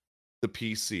filled the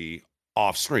PC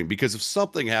off stream, because if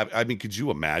something happened, I mean, could you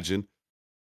imagine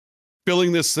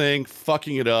filling this thing,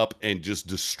 fucking it up, and just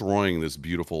destroying this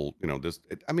beautiful, you know, it's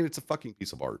a fucking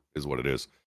piece of art is what it is.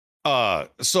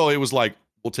 So it was like,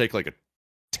 we'll take like a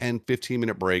 10-15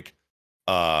 minute break,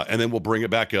 and then we'll bring it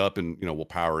back up, and, you know, we'll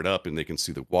power it up and they can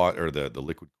see the water or the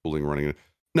liquid cooling running.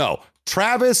 No,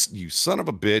 Travis, you son of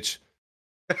a bitch,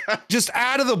 just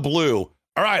out of the blue.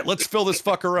 All right, let's fill this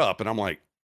fucker up. And I'm like,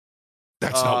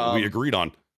 that's not what we agreed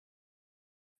on.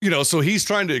 You know, so he's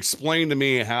trying to explain to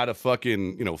me how to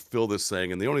fucking, you know, fill this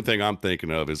thing. And the only thing I'm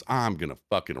thinking of is I'm going to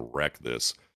fucking wreck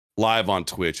this live on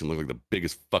Twitch and look like the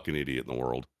biggest fucking idiot in the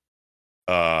world.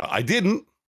 I didn't,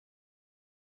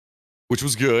 which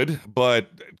was good, but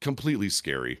completely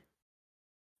scary.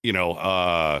 You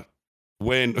know,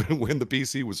 when the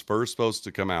PC was first supposed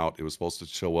to come out, it was supposed to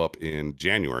show up in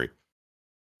January.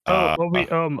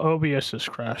 OBS has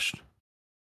crashed.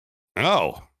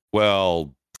 Oh,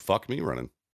 well, fuck me running.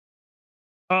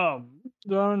 Dun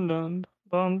dun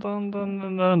dun dun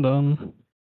dun dun dun.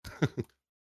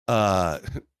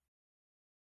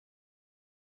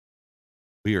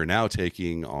 We are now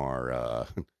taking our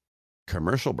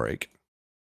commercial break.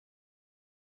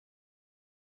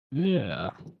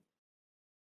 Yeah.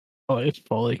 Oh, it's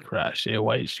fully crashed. Yeah,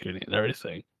 white screen and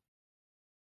everything.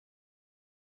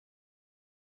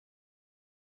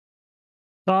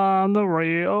 On the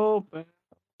reopen.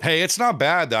 Hey, it's not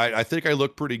bad. I think I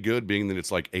look pretty good, being that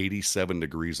it's like 87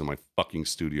 degrees in my fucking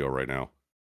studio right now.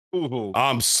 Ooh.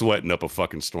 I'm sweating up a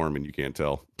fucking storm, and you can't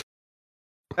tell.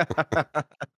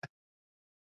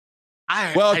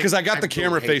 Well, because I got the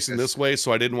camera really facing this way,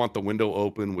 so I didn't want the window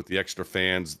open with the extra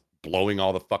fans blowing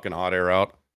all the fucking hot air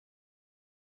out.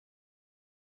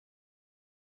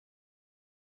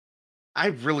 I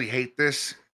really hate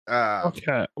this.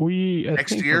 Okay,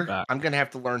 next year I'm gonna have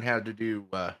to learn how to do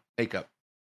makeup.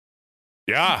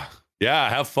 Yeah,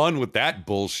 have fun with that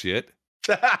bullshit.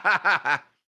 Okay,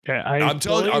 I'm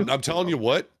telling you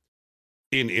what.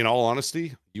 In all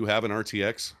honesty, you have an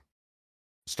RTX.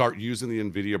 Start using the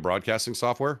NVIDIA broadcasting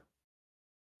software,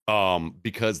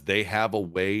 because they have a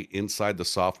way inside the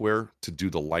software to do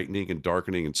the lightening and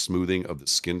darkening and smoothing of the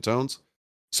skin tones,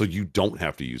 so you don't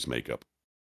have to use makeup.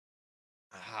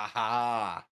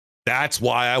 That's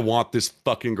why I want this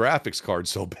fucking graphics card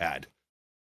so bad.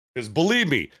 Because believe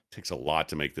me, it takes a lot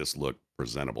to make this look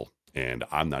presentable, and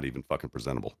I'm not even fucking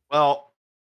presentable. Well,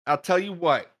 I'll tell you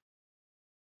what.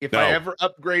 If I ever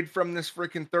upgrade from this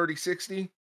freaking 3060,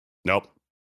 nope.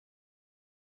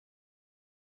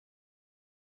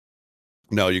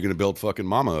 No, you're gonna build fucking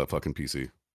mama a fucking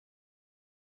PC.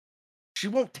 She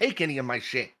won't take any of my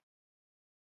shit.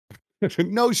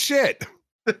 No shit.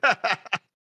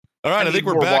 All right, I think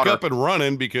we're back up and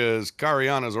running because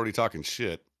Kariana's already talking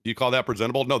shit. You call that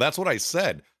presentable? No, that's what I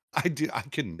said. I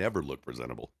can never look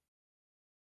presentable.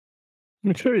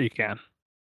 I'm sure you can.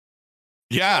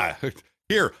 Yeah.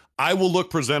 Here, I will look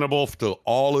presentable to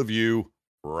all of you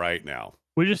right now.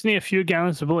 We just need a few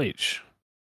gallons of bleach.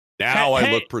 Now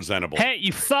I look presentable. Hey,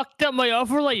 you fucked up my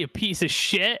overlay, you piece of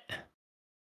shit.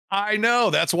 I know.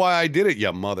 That's why I did it, you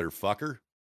motherfucker.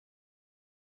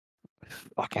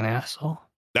 Fucking asshole.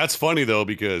 That's funny, though,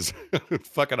 because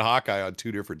fucking Hawkeye on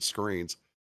 2 different screens.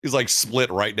 He's like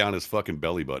split right down his fucking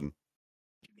belly button.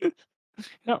 You're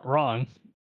not wrong.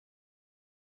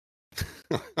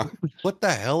 What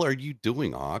the hell are you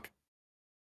doing, Hawk?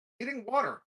 Getting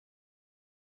water.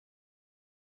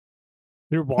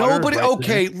 Your water. Nobody. Right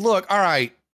okay, there. look. All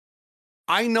right.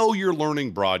 I know you're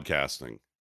learning broadcasting.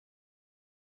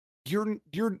 You're.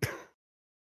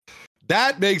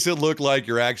 That makes it look like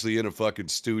you're actually in a fucking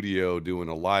studio doing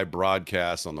a live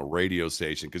broadcast on the radio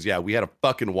station. Because yeah, we had a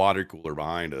fucking water cooler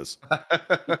behind us.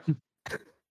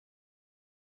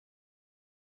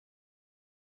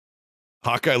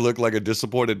 Hawkeye looked like a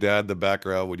disappointed dad in the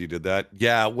background when you did that.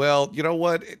 Yeah, well, you know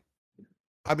what?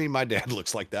 I mean, my dad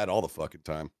looks like that all the fucking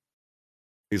time.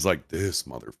 He's like, this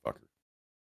motherfucker.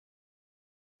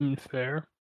 Fair.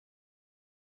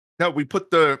 No, we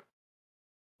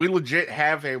legit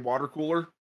have a water cooler.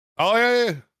 Oh,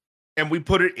 yeah. And we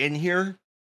put it in here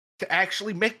to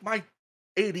actually make my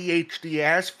ADHD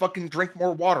ass fucking drink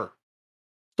more water.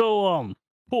 So,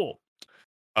 cool.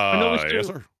 Yes,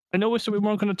 sir. I know we said we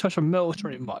weren't going to touch on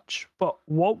military much, but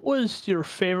what was your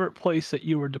favorite place that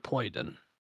you were deployed in?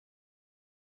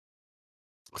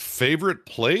 Favorite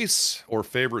place or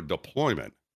favorite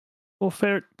deployment? Well,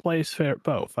 favorite place, favorite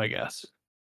both, I guess.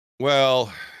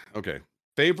 Well, okay.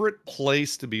 Favorite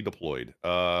place to be deployed?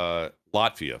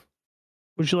 Latvia.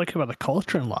 What did you like about the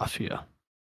culture in Latvia?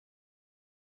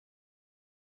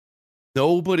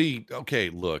 Nobody. Okay,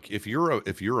 look. If you're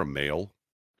a male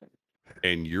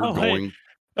and you're going. Hey.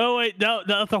 Oh wait, no,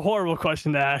 that's a horrible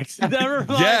question to ask. Never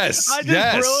mind. Yes, I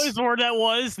just realized where that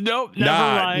was. Nope, never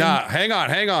mind. Nah. Hang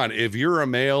on. If you're a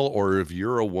male or if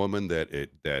you're a woman that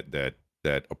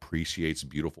appreciates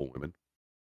beautiful women,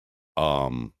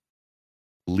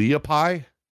 Leapai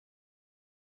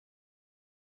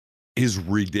is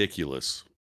ridiculous.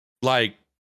 Like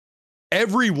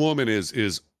every woman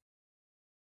is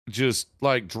just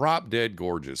like drop dead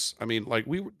gorgeous. I mean, like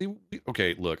we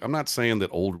okay. Look, I'm not saying that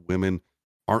old women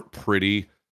aren't pretty,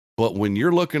 but when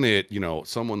you're looking at, you know,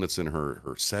 someone that's in her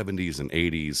 70s and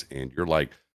 80s and you're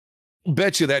like,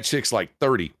 bet you that chick's like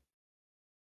 30.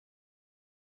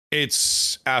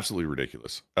 It's absolutely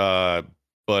ridiculous. But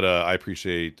I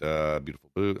appreciate beautiful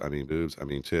boobs. I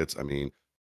mean tits. I mean,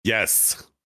 yes,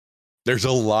 there's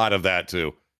a lot of that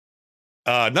too.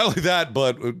 Not only that,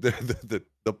 but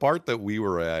the part that we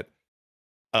were at,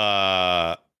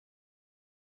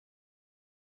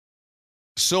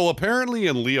 so apparently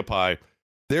in Leapai,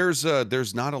 there's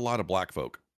not a lot of black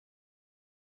folk.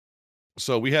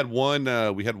 So we had one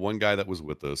guy that was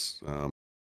with us,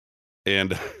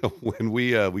 and when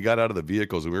we got out of the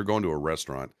vehicles and we were going to a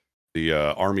restaurant, the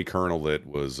Army colonel that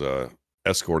was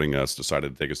escorting us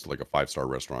decided to take us to like a 5-star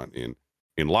restaurant in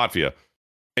Latvia.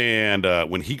 And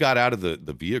when he got out of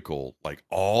the vehicle, like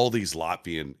all these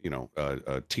Latvian,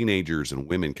 teenagers and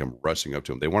women come rushing up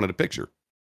to him. They wanted a picture,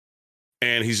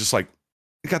 and he's just like,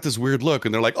 he got this weird look,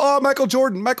 and they're like, "Oh, Michael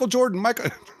Jordan."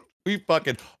 We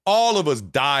fucking, all of us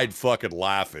died fucking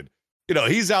laughing. You know,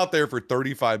 he's out there for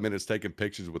 35 minutes taking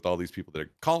pictures with all these people that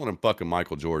are calling him fucking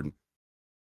Michael Jordan.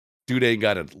 Dude ain't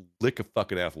got a lick of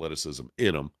fucking athleticism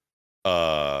in him.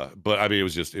 But I mean, it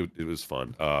was just, it was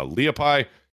fun. Leapai,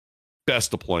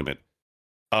 best deployment.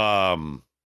 I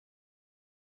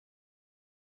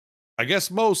guess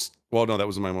that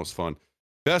was my most fun.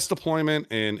 Best deployment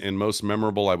and most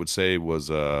memorable, I would say, was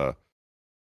I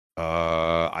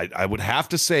would have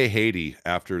to say Haiti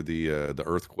after the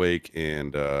earthquake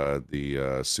and the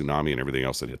tsunami and everything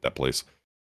else that hit that place.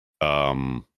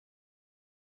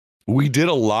 We did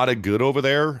a lot of good over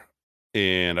there,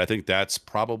 and I think that's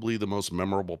probably the most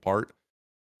memorable part.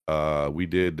 We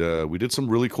did some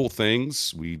really cool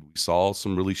things. We saw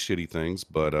some really shitty things,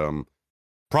 but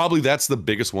probably that's the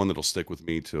biggest one that'll stick with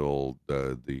me till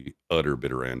the utter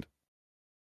bitter end.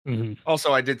 Mm-hmm.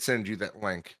 Also, I did send you that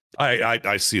link.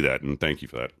 I see that, and thank you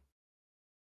for that.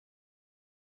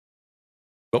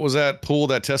 What was that? Pool,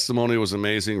 that testimony was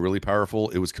amazing, really powerful.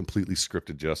 It was completely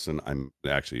scripted, Justin. I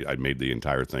made the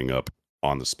entire thing up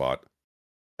on the spot.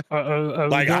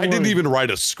 I didn't even write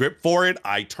a script for it.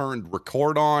 I turned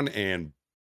record on, and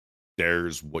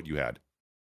there's what you had.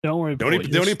 Don't worry.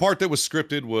 The only part that was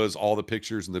scripted was all the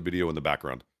pictures and the video in the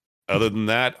background. Other than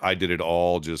that, I did it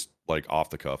all just like off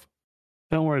the cuff.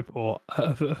 Don't worry, Paul.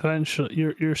 Eventually,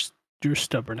 your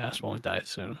stubborn ass won't die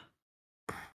soon.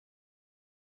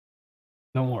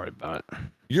 Don't worry about it.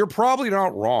 You're probably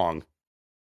not wrong.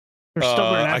 Your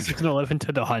stubborn ass is gonna live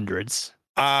into the hundreds.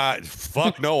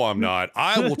 Fuck no, I'm not.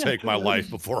 I will take my life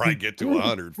before I get to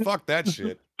 100. Fuck that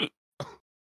shit.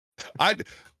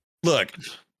 Look,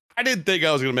 I didn't think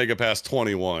I was going to make it past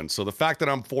 21. So the fact that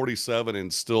I'm 47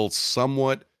 and still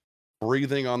somewhat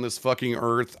breathing on this fucking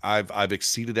earth, I've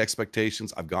exceeded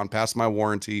expectations. I've gone past my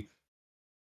warranty.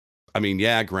 I mean,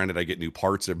 yeah, granted, I get new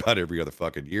parts about every other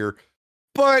fucking year,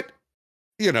 but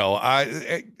you know,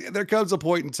 there comes a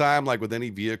point in time, like with any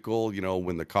vehicle, you know,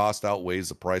 when the cost outweighs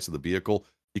the price of the vehicle,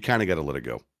 you kind of got to let it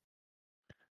go.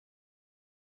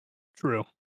 True.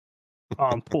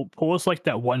 Pool is like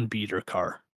that one beater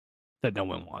car that no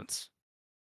one wants.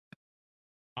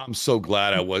 I'm so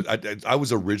glad I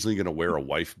was originally going to wear a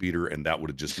wife beater, and that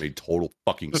would have just made total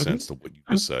fucking sense to what you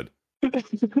just said.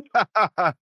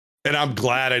 And I'm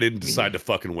glad I didn't decide to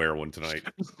fucking wear one tonight.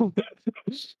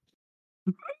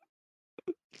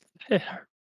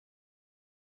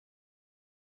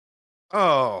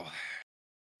 Oh,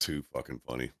 too fucking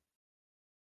funny.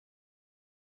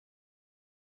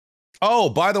 Oh,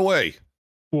 by the way,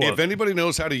 if anybody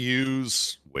knows how to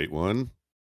use, wait one,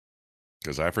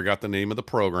 because I forgot the name of the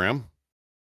program.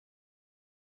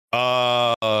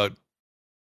 Thermaltech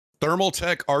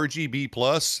RGB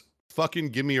Plus, fucking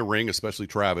give me a ring, especially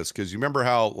Travis, because you remember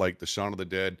how like the Shaun of the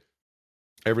Dead,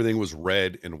 everything was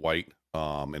red and white,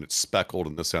 and it's speckled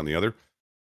and this, that, and the other.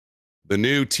 The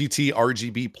new TT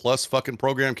RGB Plus fucking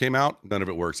program came out. None of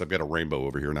it works. I've got a rainbow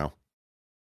over here now.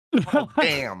 oh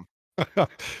damn.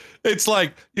 It's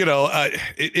like, you know,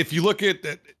 if you look at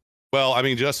that, well, I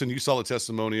mean, Justin, you saw the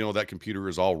testimonial. That computer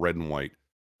is all red and white.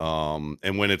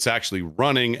 And when it's actually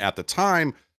running at the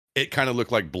time, it kind of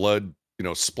looked like blood, you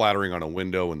know, splattering on a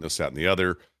window and this, that, and the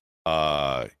other.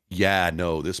 Yeah,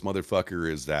 no, this motherfucker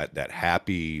is that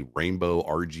happy rainbow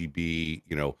RGB,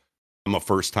 you know, I'm a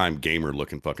first time gamer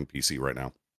looking fucking PC right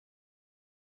now.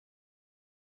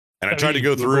 And I tried to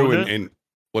go through and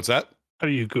what's that? Have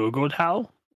you Googled how?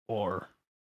 Or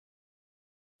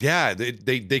yeah,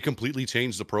 they completely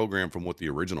changed the program from what the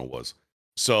original was.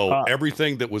 So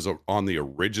everything that was on the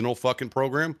original fucking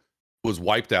program was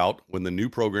wiped out when the new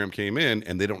program came in,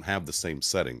 and they don't have the same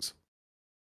settings.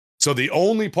 So the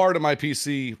only part of my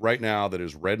PC right now that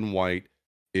is red and white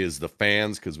is the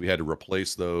fans, because we had to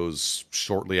replace those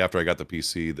shortly after I got the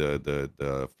PC.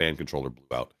 The fan controller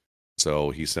blew out.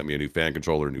 So he sent me a new fan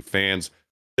controller, new fans.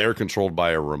 They're controlled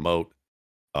by a remote.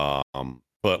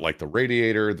 But like the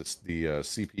radiator, the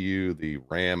CPU, the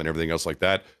RAM, and everything else like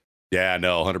that, yeah,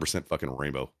 no, 100% fucking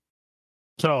rainbow.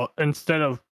 So instead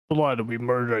of blood, we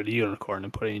murdered a unicorn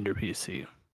and put it in your PC.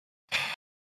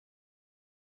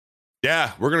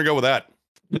 Yeah, we're gonna go with that.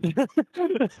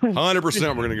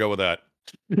 100%, we're gonna go with that.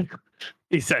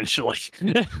 Essentially.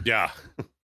 Yeah.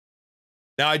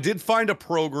 Now I did find a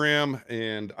program,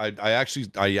 and I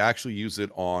actually use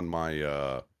it on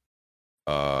my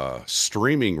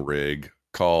streaming rig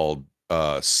called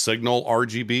Signal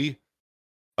RGB.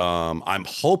 I'm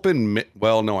hoping,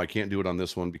 well, no, I can't do it on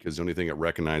this one because the only thing it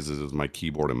recognizes is my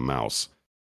keyboard and mouse,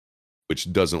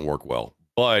 which doesn't work well.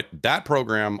 But that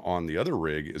program on the other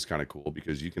rig is kind of cool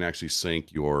because you can actually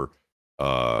sync your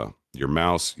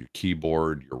mouse, your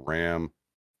keyboard, your RAM,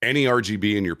 any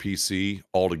RGB in your PC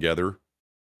all together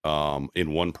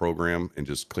in one program, and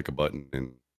just click a button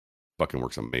and fucking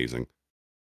works amazing.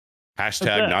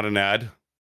 Hashtag not an ad.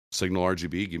 Signal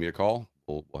RGB. Give me a call.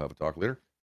 We'll have a talk later.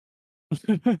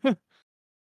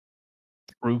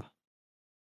 True.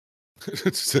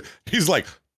 He's like,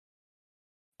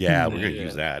 yeah, we're gonna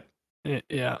use that.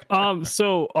 Yeah.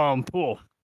 So, Pool.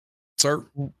 Sir,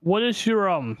 what is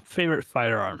your favorite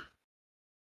firearm?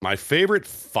 My favorite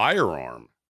firearm.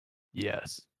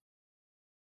 Yes.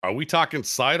 Are we talking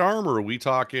sidearm, or are we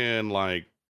talking like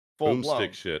Full boom blown.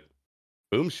 stick shit?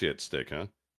 Boom shit stick, huh?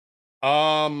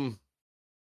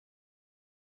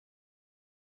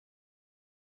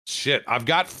 Shit, I've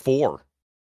got 4.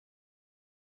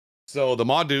 So the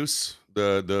Modus,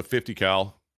 the 50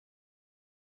 cal,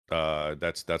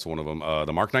 that's one of them.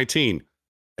 The Mark 19,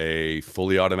 a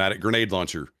fully automatic grenade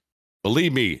launcher.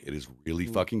 Believe me, it is really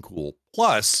fucking cool.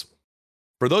 Plus,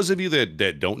 for those of you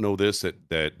that don't know this,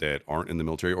 that aren't in the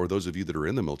military, or those of you that are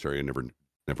in the military and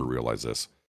never realized this,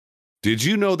 did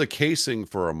you know the casing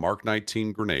for a Mark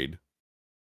 19 grenade,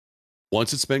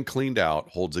 once it's been cleaned out,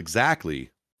 holds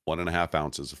exactly 1.5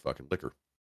 ounces of fucking liquor?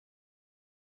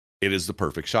 It is the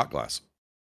perfect shot glass.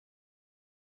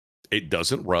 It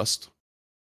doesn't rust.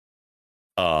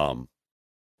 And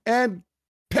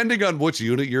depending on which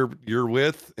unit you're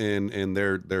with and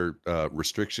their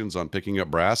restrictions on picking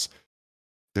up brass,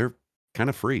 they're kind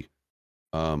of free.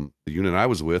 The unit I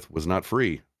was with was not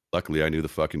free. Luckily, I knew the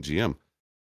fucking GM.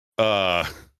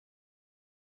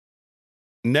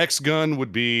 Next gun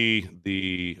would be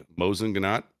the Mosin.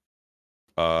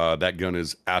 That gun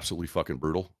is absolutely fucking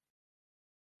brutal.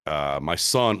 My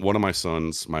son, one of my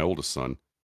sons, my oldest son,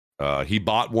 he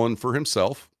bought one for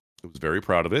himself. I was very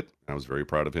proud of it. I was very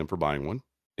proud of him for buying one.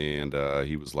 And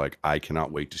he was like, I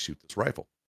cannot wait to shoot this rifle.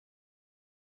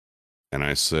 And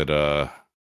I said,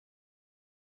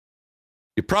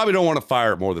 you probably don't want to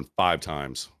fire it more than 5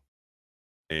 times.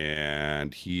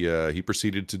 And he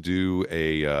proceeded to do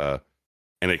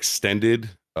an extended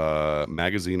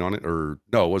magazine on it. Or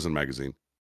no, it wasn't a magazine.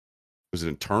 Was it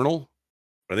internal?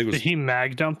 I think it was. Did he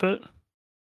mag dump it?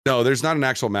 No, there's not an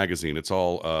actual magazine. It's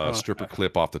all stripper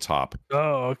clip off the top.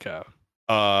 Oh, okay.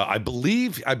 I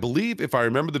believe if I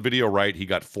remember the video right, he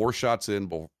got 4 shots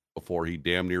in before he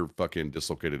damn near fucking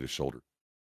dislocated his shoulder.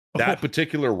 That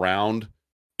particular round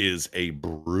is a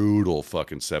brutal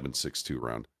fucking 7.62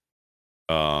 round.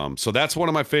 So that's one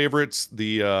of my favorites.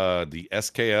 The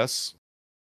SKS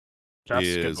That's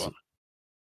is a good one.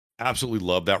 Absolutely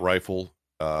love that rifle.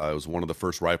 It was one of the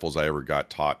first rifles I ever got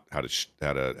taught how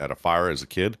to fire as a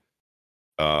kid.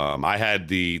 I had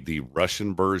the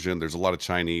Russian version. There's a lot of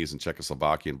Chinese and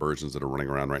Czechoslovakian versions that are running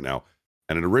around right now.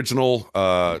 And an original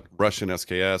Russian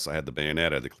SKS. I had the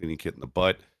bayonet. I had the cleaning kit in the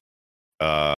butt.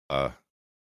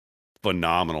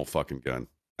 Phenomenal fucking gun.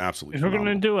 Absolutely. If we're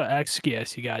gonna do an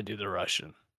XKS, you gotta do the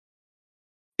Russian.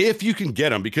 If you can get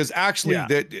them, because actually Yeah,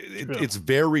 it's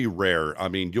very rare. I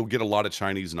mean, you'll get a lot of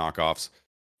Chinese knockoffs.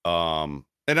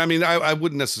 And I mean, I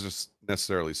wouldn't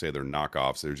necessarily say they're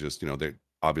knockoffs. They're just, they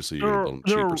obviously you're gonna build them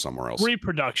cheaper somewhere else.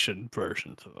 Reproduction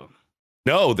versions of them.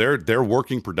 No, they're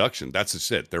working production. That's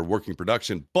just it. They're working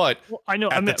production. But I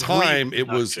know at the time it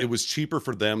was cheaper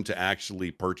for them to actually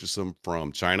purchase them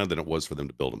from China than it was for them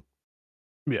to build them.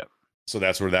 Yeah. So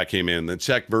that's where that came in. The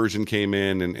Czech version came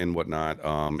in and whatnot.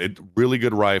 It really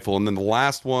good rifle. And then the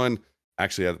last one,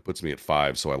 actually that puts me at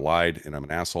 5. So I lied and I'm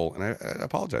an asshole and I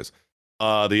apologize.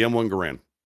 The M1 Garand.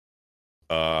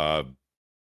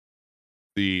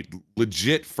 The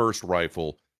legit first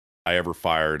rifle I ever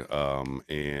fired.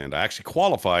 And I actually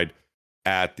qualified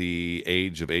at the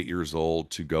age of 8 years old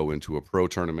to go into a pro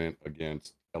tournament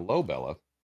against Bella.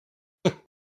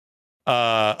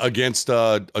 Against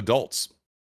adults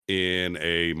in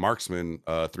a marksman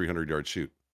 300-yard shoot.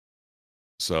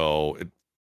 So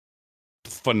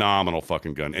phenomenal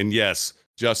fucking gun. And yes,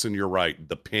 Justin, you're right.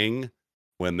 The ping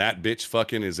when that bitch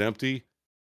fucking is empty,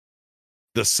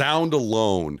 the sound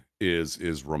alone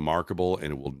is remarkable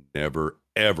and it will never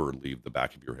ever leave the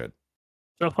back of your head.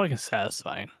 So fucking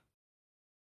satisfying.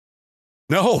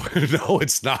 No, no,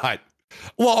 it's not.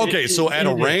 Well, okay, so at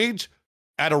a range,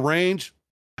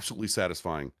 absolutely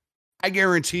satisfying. I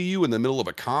guarantee you, in the middle of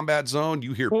a combat zone,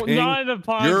 you hear ping,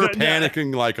 you're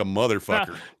panicking like a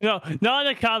motherfucker. No, not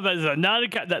in a combat zone.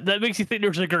 That makes you think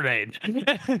there's a grenade.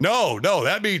 No,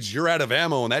 that means you're out of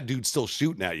ammo and that dude's still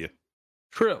shooting at you.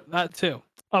 True, that too.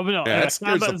 Oh, but no, yeah, that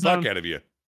scares the fuck out of you.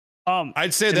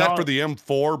 I'd say that for the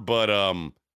M4, but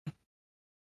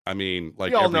I mean,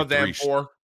 like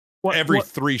every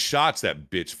 3 shots,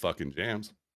 that bitch fucking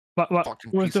jams.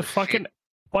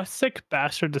 What sick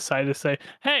bastard decided to say,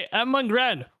 hey, M1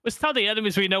 Garand, let's tell the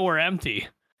enemies we know we're empty.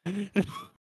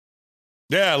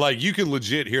 Yeah, like you can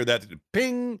legit hear that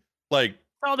ping. Like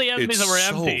tell the enemies that we're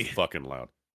empty. So fucking loud.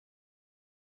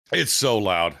 It's so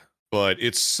loud, but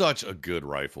it's such a good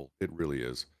rifle. It really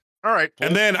is. All right.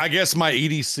 And then I guess my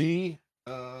EDC.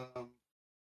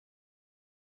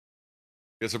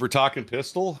 Guess if we're talking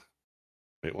pistol.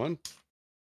 Wait, one.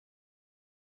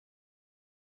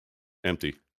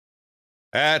 Empty.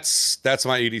 That's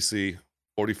my EDC,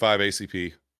 45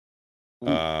 ACP.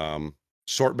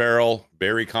 Short barrel,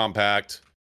 very compact.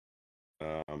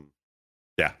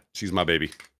 Yeah, she's my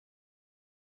baby.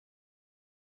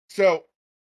 So,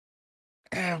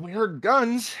 we heard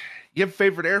guns. You have a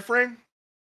favorite airframe?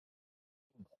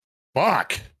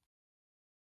 Fuck.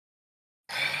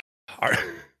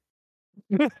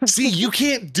 See, you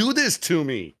can't do this to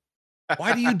me.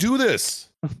 Why do you do this?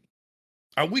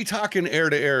 Are we talking air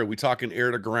to air? Are we talking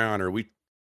air to ground? What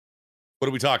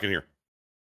are we talking here?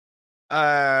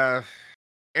 Air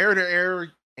to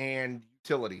air and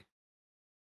utility.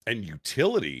 And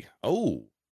utility. Oh,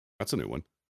 that's a new one.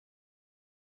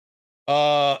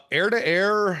 Air to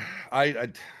air. I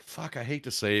hate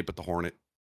to say it, but the Hornet.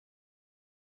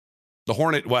 The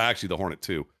Hornet. Well, actually, the Hornet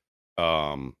too.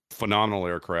 Phenomenal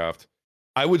aircraft.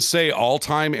 I would say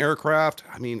all-time aircraft.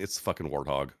 I mean, it's fucking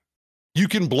Warthog. You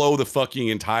can blow the fucking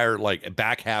entire like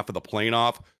back half of the plane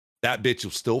off. That bitch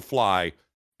will still fly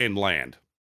and land.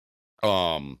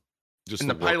 Just And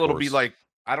the pilot will be like,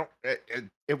 I don't.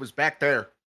 It was back there.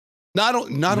 Not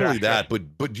only that,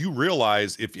 but you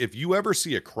realize if you ever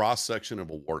see a cross section of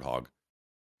a warthog,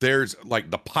 there's like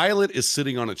the pilot is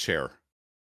sitting on a chair.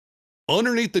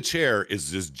 Underneath the chair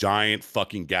is this giant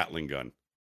fucking Gatling gun.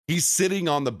 He's sitting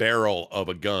on the barrel of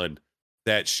a gun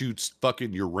that shoots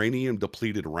fucking uranium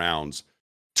depleted rounds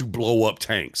to blow up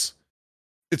tanks.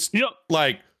 It's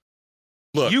like,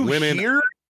 look, women.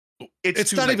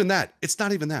 It's not even that. It's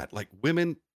not even that. Like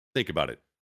women, think about it.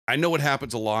 I know it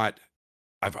happens a lot.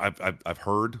 I've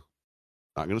heard.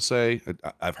 Not gonna say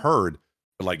I've heard,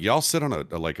 but like y'all sit on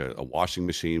a washing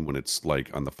machine when it's like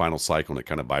on the final cycle and it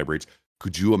kind of vibrates.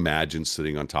 Could you imagine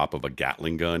sitting on top of a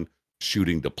Gatling gun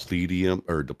shooting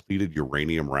depleted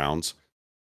uranium rounds?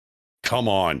 Come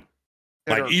on.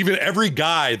 Like even every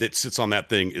guy that sits on that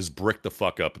thing is bricked the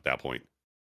fuck up at that point.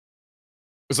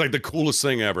 It's like the coolest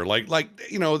thing ever. Like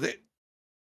you know,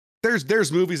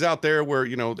 there's movies out there where,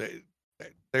 you know,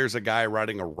 there's a guy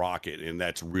riding a rocket and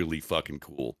that's really fucking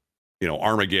cool. You know,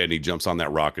 Armageddon, he jumps on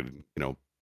that rocket and, you know,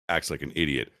 acts like an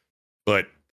idiot. But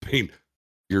I mean,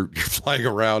 you're flying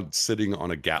around sitting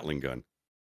on a Gatling gun.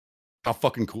 How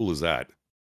fucking cool is that?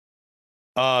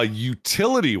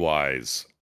 Utility wise,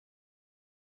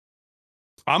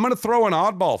 I'm gonna throw an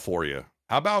oddball for you.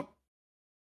 How about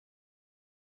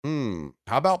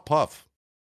Puff?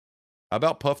 How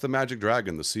about Puff the Magic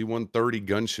Dragon, the C-130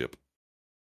 gunship?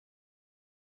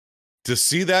 To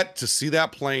see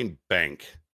that plane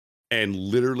bank and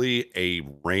literally a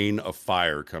rain of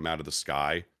fire come out of the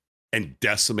sky and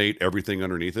decimate everything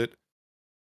underneath it.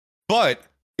 But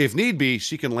if need be,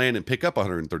 she can land and pick up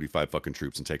 135 fucking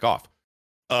troops and take off.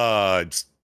 It's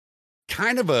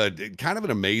kind of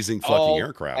an amazing fucking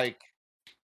aircraft.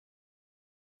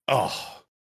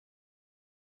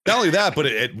 Not only that, but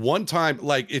at one time,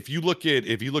 like if you look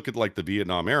at like the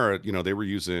Vietnam era, you know, they were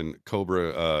using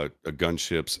Cobra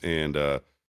gunships and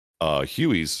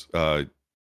Hueys,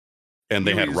 and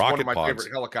they had rocket one of my pods.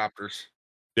 favorite helicopters.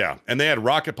 Yeah, and they had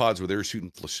rocket pods where they were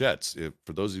shooting flechettes.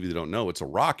 For those of you that don't know, it's a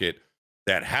rocket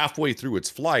that halfway through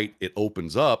its flight, it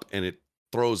opens up and it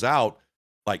throws out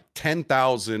like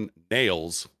 10,000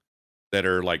 nails that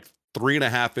are like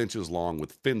 3.5 inches long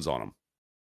with fins on them.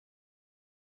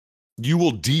 You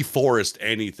will deforest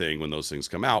anything when those things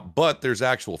come out, but there's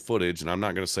actual footage, and I'm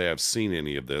not going to say I've seen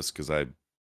any of this because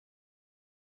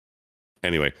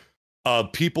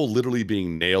people literally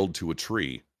being nailed to a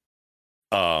tree,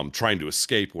 trying to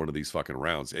escape one of these fucking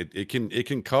rounds. It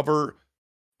can cover,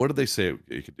 what did they say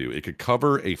it could do? It could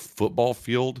cover a football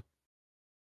field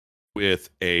with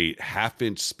a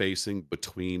 1/2-inch spacing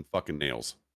between fucking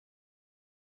nails.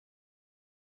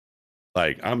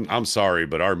 Like, I'm sorry,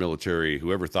 but our military,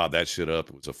 whoever thought that shit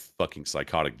up, was a fucking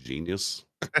psychotic genius.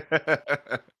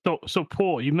 So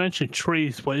Paul, you mentioned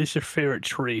trees. What is your favorite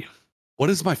tree? What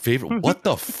is my favorite? What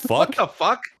the fuck? What the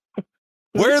fuck?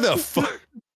 Where the fuck?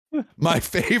 My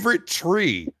favorite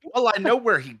tree. Well, I know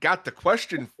where he got the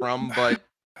question from, but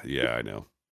yeah, I know.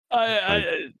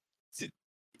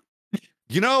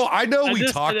 You know, I know we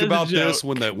talked about this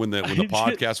when the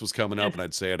podcast was coming up, and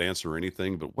I'd say I'd answer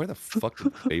anything, but where the fuck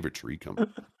did the favorite tree come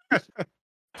from?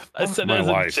 I said my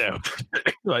life.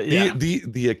 But, yeah.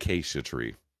 The acacia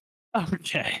tree.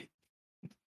 Okay.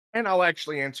 And I'll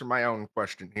actually answer my own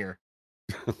question here.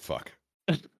 Fuck.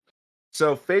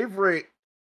 So, favorite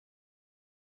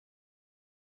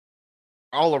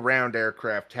all-around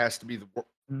aircraft has to be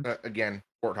the again,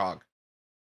 Warthog.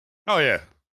 Oh yeah.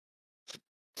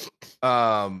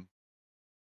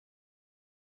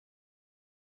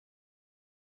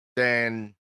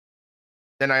 Then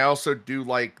I also do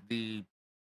like the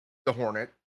Hornet.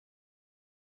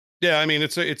 Yeah, I mean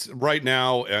it's right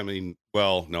now. I mean,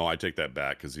 well, no, I take that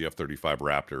back because the F-35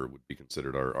 Raptor would be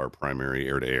considered our primary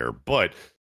air-to-air. But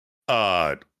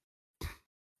I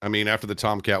mean, after the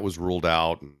Tomcat was ruled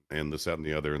out and this, that, and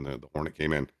the other, and the Hornet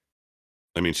came in,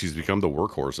 I mean, she's become the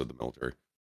workhorse of the military.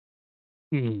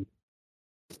 Hmm.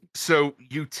 So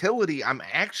utility, I'm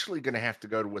actually going to have to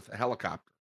go with a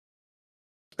helicopter.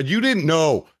 You didn't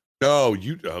know? No,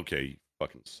 you okay? You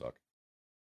fucking suck.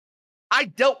 I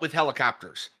dealt with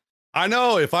helicopters. I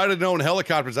know. If I'd have known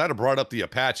helicopters, I'd have brought up the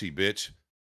Apache, bitch.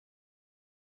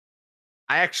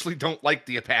 I actually don't like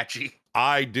the Apache.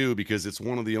 I do, because it's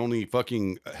one of the only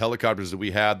fucking helicopters that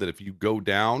we have that if you go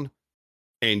down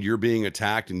and you're being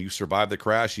attacked and you survive the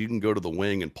crash, you can go to the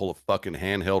wing and pull a fucking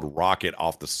handheld rocket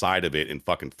off the side of it and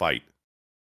fucking fight.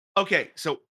 Okay,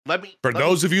 so For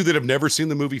those of you that have never seen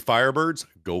the movie Firebirds,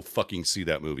 go fucking see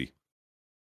that movie.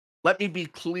 let me be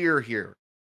clear here.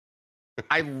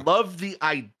 I love the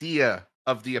idea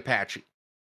of the Apache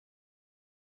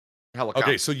helicopter.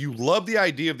 Okay, so you love the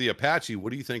idea of the Apache.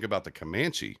 What do you think about the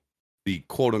Comanche, the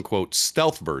quote unquote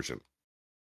stealth version?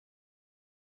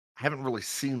 I haven't really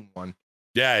seen one.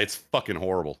 Yeah, it's fucking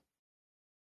horrible.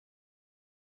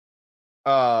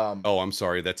 Oh, I'm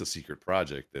sorry. That's a secret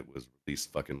project that was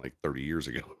released fucking like 30 years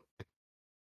ago.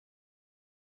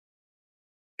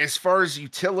 As far as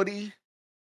utility,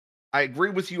 I agree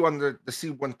with you on the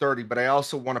C-130, but I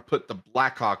also want to put the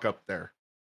Blackhawk up there.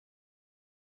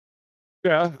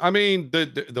 Yeah, I mean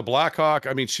the Blackhawk.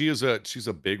 I mean she's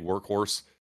a big workhorse.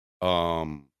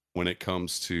 When it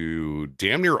comes to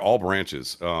damn near all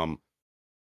branches,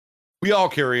 we all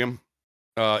carry them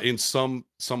in some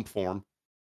form.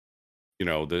 You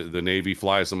know, the Navy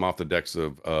flies them off the decks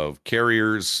of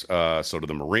carriers. So do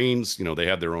the Marines. You know, they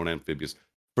have their own amphibious.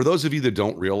 For those of you that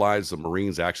don't realize, the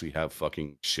Marines actually have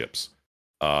fucking ships.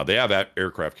 They have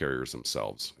aircraft carriers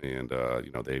themselves, and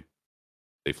you know they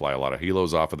fly a lot of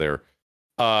helos off of there.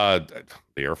 The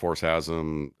Air Force has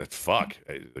them. Fuck,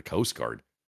 the Coast Guard.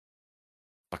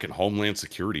 Fucking Homeland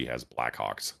Security has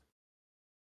Blackhawks.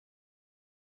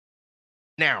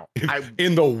 Now,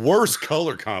 in the worst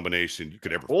color combination you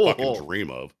could ever fucking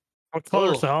dream of. What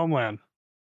color's the Homeland?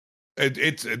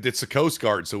 It's the Coast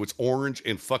Guard, so it's orange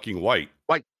and fucking white.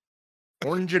 White,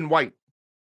 orange and white.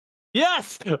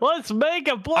 Yes, let's make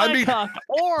a Blackhawk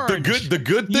orange. The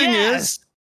good thing is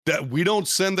that we don't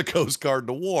send the Coast Guard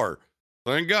to war.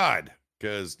 Thank God,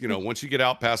 because you know once you get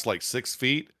out past like 6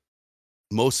 feet,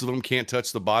 most of them can't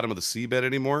touch the bottom of the seabed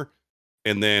anymore,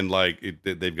 and then like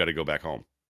they've got to go back home.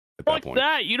 At that point,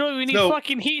 you don't even need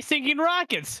fucking heat-sinking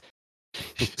rockets.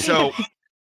 So,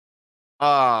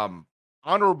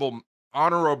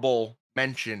 honorable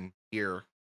mention here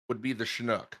would be the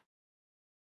Chinook.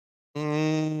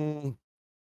 I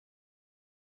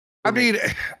mean,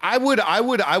 I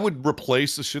would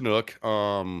replace the Chinook.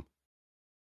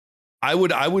 I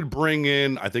would bring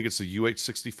in, I think it's the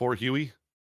UH-64 Huey.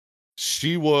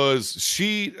 She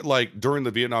like during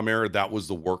the Vietnam era, that was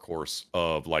the workhorse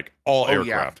of like all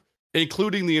aircraft,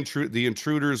 including the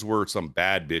intruders were some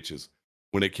bad bitches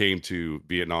when it came to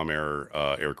Vietnam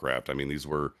era aircraft. I mean, these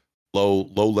were low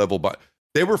level, but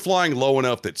they were flying low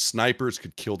enough that snipers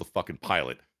could kill the fucking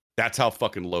pilot. That's how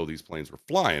fucking low these planes were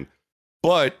flying.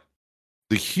 But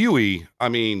the Huey, I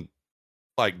mean,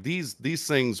 like these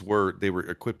things were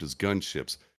equipped as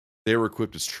gunships. They were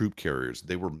equipped as troop carriers.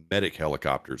 They were medic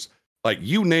helicopters. Like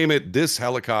you name it, this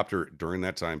helicopter during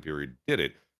that time period did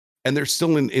it. And they're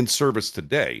still in service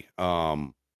today.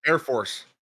 Air Force.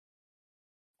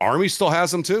 Army still has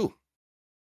them too.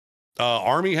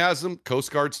 Army has them.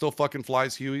 Coast Guard still fucking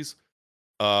flies Hueys.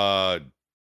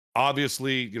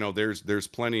 Obviously, you know, there's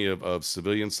plenty of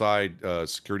civilian side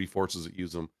security forces that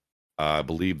use them. I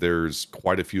believe there's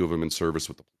quite a few of them in service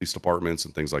with the police departments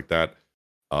and things like that.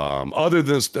 Other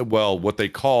than what they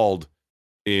called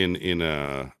in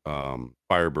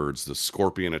Firebirds, the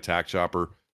Scorpion attack chopper,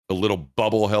 the little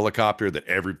bubble helicopter that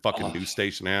every fucking news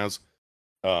station has.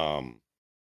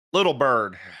 Little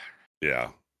Bird. Yeah.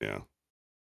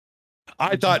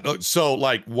 I thought so.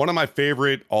 Like one of my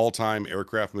favorite all-time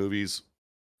aircraft movies.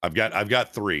 I've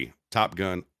got 3. Top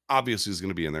Gun obviously is going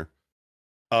to be in there.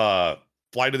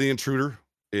 Flight of the Intruder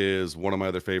is one of my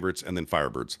other favorites, and then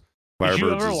Firebirds. Did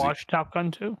you ever watch Top Gun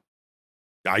 2?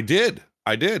 I did.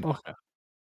 Okay.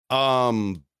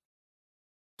 What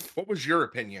was your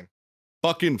opinion?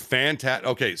 Fucking fantastic.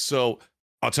 Okay, so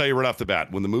I'll tell you right off the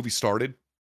bat, when the movie started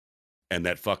and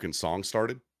that fucking song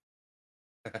started,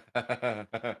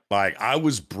 like I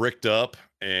was bricked up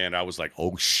and I was like,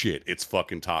 oh shit, it's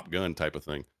fucking Top Gun type of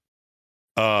thing.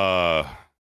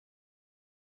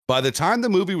 By the time the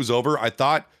movie was over, I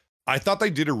thought they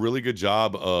did a really good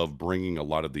job of bringing a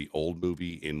lot of the old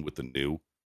movie in with the new.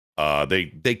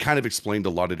 They kind of explained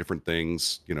a lot of different thing,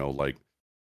 you know, like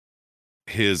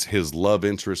his love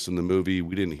interest in the movie.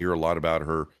 We didn't hear a lot about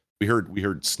her. We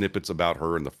heard snippets about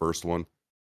her in the first one.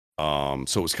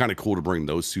 So it was kind of cool to bring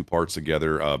those 2 parts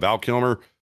together. Val Kilmer,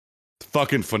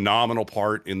 fucking phenomenal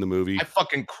part in the movie. I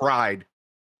fucking cried.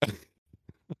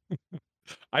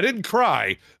 I didn't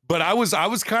cry, but I was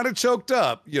kind of choked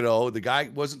up. You know, the guy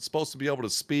wasn't supposed to be able to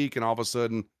speak, and all of a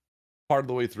sudden, part of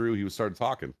the way through, he started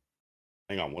talking.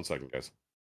 Hang on 1 second, guys.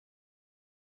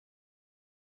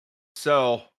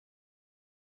 So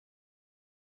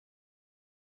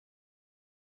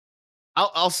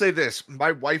I'll say this: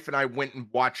 my wife and I went and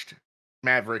watched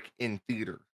Maverick in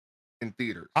theaters.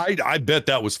 I bet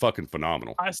that was fucking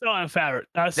phenomenal. I saw it in Fabric.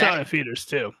 I saw it in theaters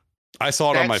too. I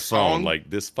saw it on my phone, like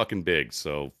this fucking big.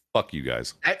 So fuck you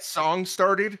guys. That song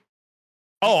started,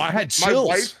 Oh, I had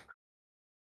chills.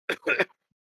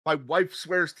 My wife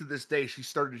swears to this day she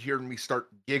started hearing me start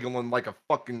giggling like a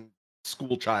fucking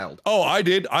school child. Oh, I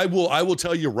did. I will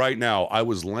tell you right now. I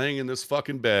was laying in this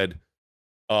fucking bed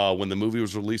when the movie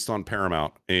was released on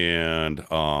Paramount, and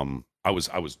I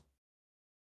was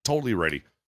totally ready.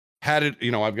 Had it,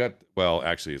 I've got, well,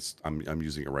 actually I'm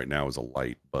using it right now as a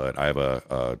light, but I have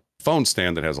a phone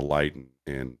stand that has a light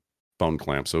and phone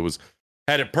clamp. So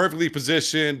had it perfectly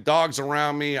positioned, dogs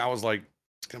around me. I was like,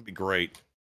 it's gonna be great.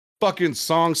 Fucking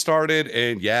song started,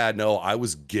 and yeah, no, I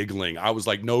was giggling. I was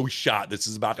like, no shot, this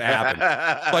is about to happen.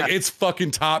 Like, it's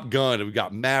fucking Top Gun. We've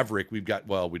got Maverick. We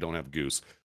don't have Goose,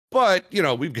 but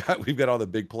we've got all the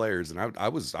big players, and I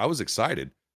was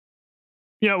excited.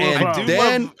 Yeah,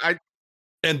 well,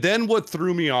 And then what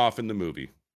threw me off in the movie?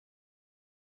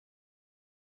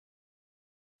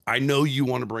 I know you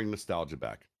want to bring nostalgia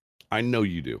back. I know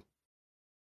you do.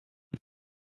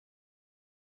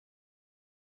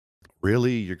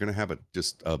 Really? You're going to have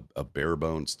just a bare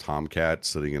bones Tomcat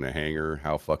sitting in a hangar?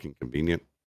 How fucking convenient.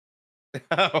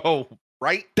 Oh,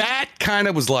 right? That kind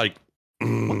of was like,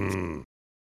 But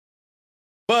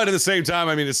at the same time,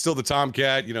 I mean, it's still the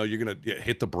Tomcat. You're going to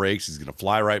hit the brakes. He's going to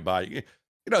fly right by you.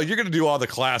 You're going to do all the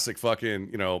classic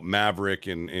fucking, Maverick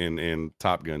and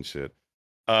Top Gun shit.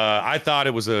 I thought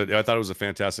it was a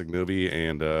fantastic movie,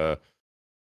 and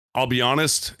I'll be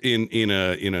honest, in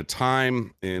a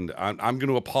time, and I'm going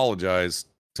to apologize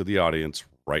to the audience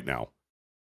right now.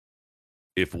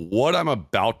 If what I'm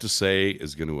about to say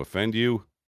is going to offend you,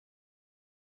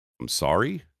 I'm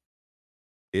sorry.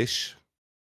 Ish.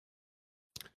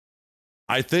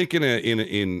 I think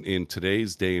in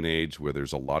today's day and age, where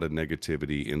there's a lot of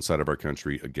negativity inside of our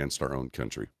country against our own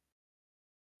country,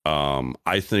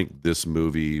 I think this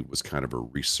movie was kind of a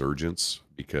resurgence,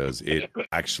 because it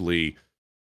actually,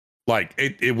 like,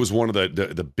 it was one of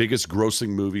the biggest grossing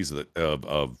movies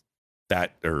of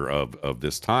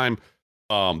this time.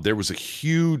 There was a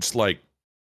huge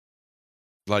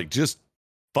just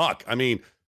fuck. I mean,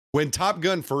 when Top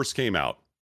Gun first came out,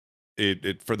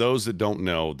 it for those that don't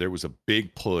know, there was a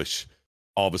big push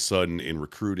all of a sudden in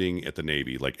recruiting at the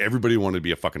Navy. Like, everybody wanted to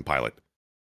be a fucking pilot.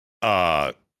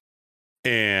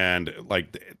 And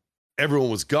like, everyone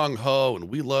was gung ho, and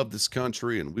we love this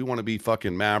country, and we want to be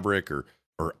fucking Maverick or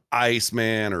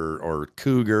Iceman or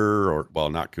Cougar, or,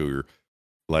 well, not Cougar.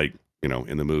 Like,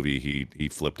 in the movie, he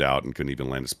flipped out and couldn't even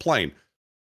land his plane.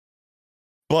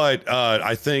 But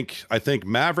I think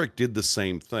Maverick did the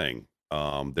same thing.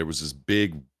 There was this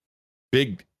big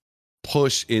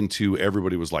push into,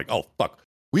 everybody was like, oh fuck,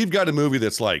 we've got a movie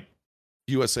that's like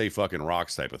USA fucking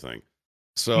rocks type of thing.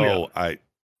 So yeah.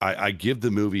 I give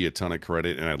the movie a ton of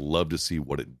credit, and I'd love to see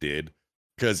what it did,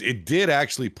 because it did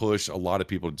actually push a lot of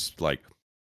people, just like,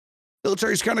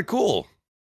 military's kind of cool.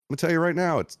 I'm gonna tell you right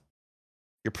now,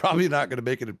 you're probably not gonna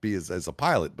make it be as a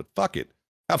pilot, but fuck it,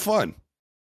 have fun.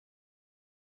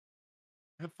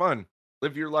 Have fun.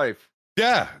 Live your life.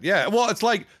 Yeah. Well, it's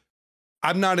like,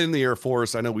 I'm not in the Air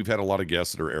Force. I know we've had a lot of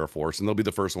guests that are Air Force, and they'll be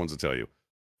the first ones to tell you.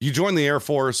 You join the Air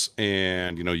Force,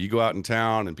 and you go out in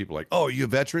town, and people are like, "Oh, are you a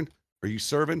veteran? Are you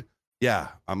serving?" Yeah,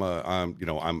 I'm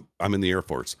in the Air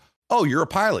Force. Oh, you're a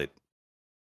pilot.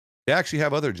 They actually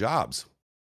have other jobs.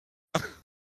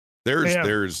 There's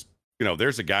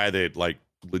a guy that, like,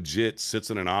 legit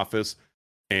sits in an office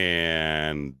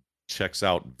and checks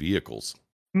out vehicles.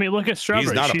 I mean, look at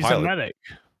Strawberry. She's a medic.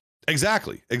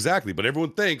 Exactly. But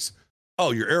everyone thinks, oh,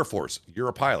 you're Air Force, you're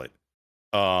a pilot.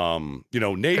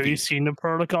 Navy. Have you seen the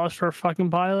protocols for a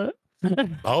fucking pilot?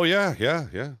 Oh yeah.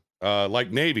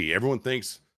 Like Navy, everyone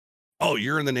thinks, oh,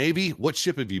 you're in the Navy? What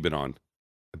ship have you been on?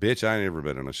 Bitch, I ain't never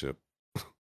been on a ship.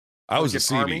 I was a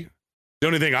CB. Army? The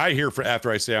only thing I hear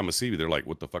after I say I'm a CB, they're like,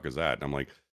 what the fuck is that? And I'm like,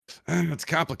 it's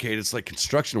complicated. It's like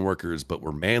construction workers, but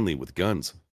we're manly with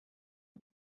guns.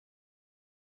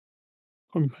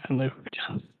 We're manly with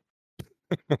guns.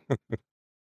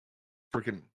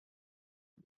 Freaking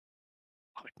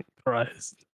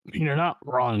Christ. I mean, you're not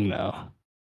wrong, though.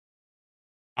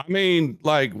 I mean,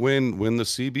 like, when the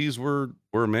CBs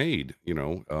were made,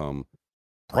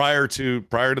 prior to the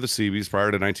CBs,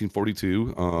 prior to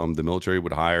 1942, the military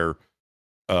would hire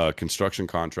construction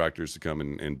contractors to come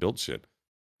and build shit.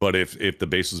 But if the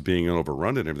base was being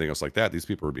overrun and everything else like that, these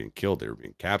people were being killed. They were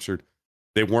being captured.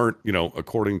 They weren't,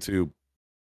 according to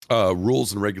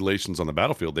rules and regulations on the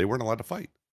battlefield, they weren't allowed to fight.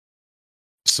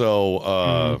 So,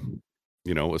 a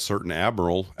certain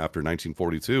admiral after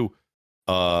 1942,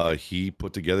 he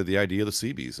put together the idea of the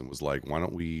CBs and was like, why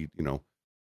don't we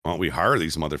hire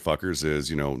these motherfuckers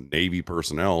as, Navy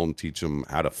personnel and teach them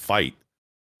how to fight.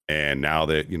 And now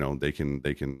that, they can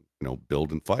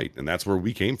build and fight. And that's where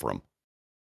we came from.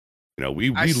 You know,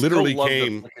 we I still literally love the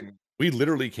came fucking- we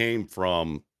literally came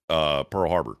from Pearl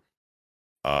Harbor.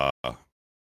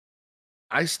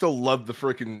 I still love the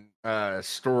freaking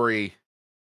story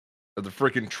of the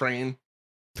freaking train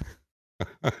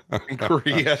in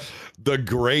Korea. The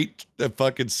great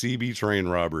fucking CB train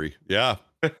robbery. Yeah.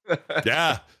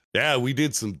 Yeah, we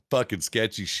did some fucking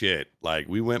sketchy shit. Like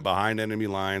we went behind enemy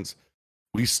lines.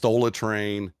 We stole a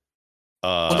train.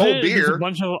 Stole beer.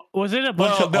 Was it a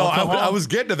bunch Well, of no, alcohol? I was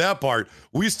getting to that part.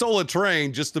 We stole a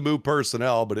train just to move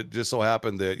personnel, but it just so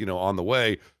happened that, you know, on the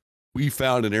way, we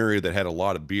found an area that had a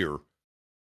lot of beer.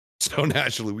 So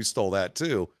naturally, we stole that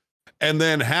too. And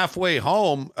then halfway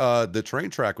home, the train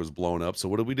track was blown up. So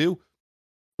what did we do?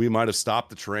 We might have stopped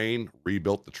the train,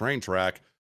 rebuilt the train track,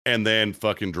 and then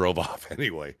fucking drove off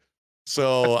anyway.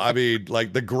 So, I mean,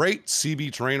 like the great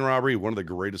CB train robbery, one of the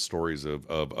greatest stories of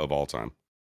all time.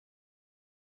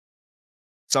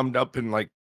 Summed up in like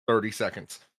 30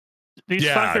 seconds. These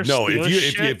Yeah, fuckers no, steal if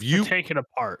shit you and take it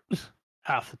apart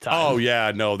half the time. Oh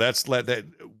yeah, no, that's that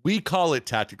we call it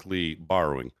tactically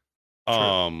borrowing.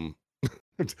 True.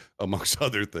 Amongst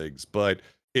other things. But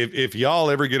if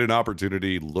y'all ever get an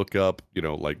opportunity, look up, you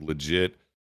know, like legit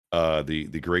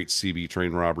the great CB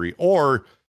train robbery, or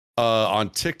on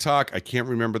TikTok, I can't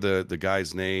remember the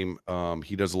guy's name.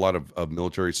 He does a lot of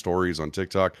military stories on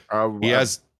TikTok. He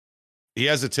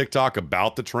has a TikTok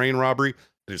about the train robbery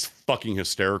that is fucking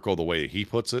hysterical the way he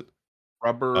puts it.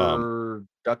 Rubber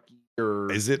Ducky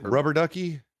or Is it Rubber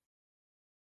Ducky?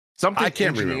 something? I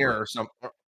can't engineer remember. or something.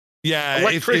 Yeah,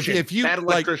 Electrician. if you Bad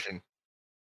like, electrician.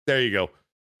 there you go.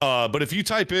 But if you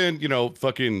type in, you know,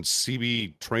 fucking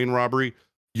CB train robbery,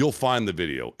 you'll find the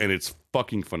video, and it's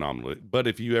fucking phenomenal. But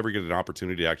if you ever get an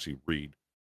opportunity to actually read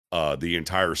the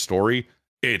entire story,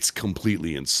 it's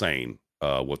completely insane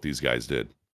what these guys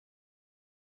did.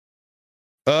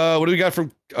 What do we got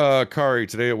from Kari?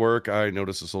 Today at work, I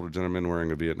noticed this older gentleman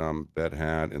wearing a Vietnam vet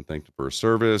hat and thanked him for his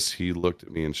service. He looked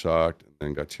at me in shock and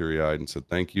then got teary-eyed and said,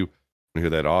 "Thank you." I hear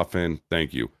that often.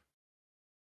 Thank you.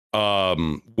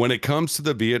 When it comes to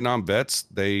the Vietnam vets,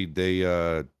 they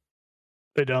don't.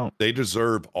 They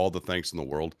deserve all the thanks in the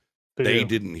world. They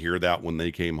didn't hear that when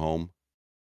they came home.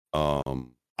 If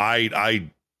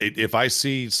I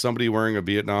see somebody wearing a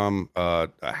Vietnam a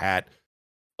hat,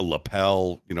 a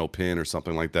lapel, you know, pin or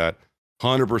something like that,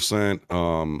 100%,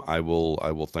 I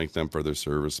will thank them for their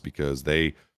service, because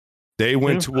they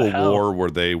went to a war where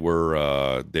they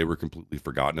were completely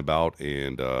forgotten about,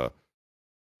 and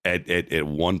at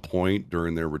one point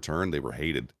during their return, they were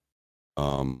hated.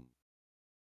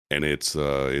 And it's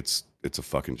a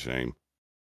fucking shame.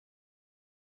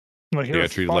 Like, they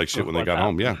got treated like shit when they got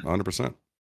home. Yeah, 100%.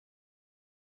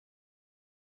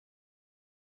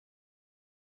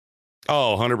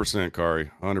 Oh, 100%,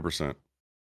 Kari. 100%.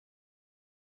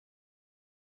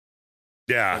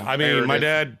 Yeah, I mean, my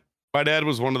dad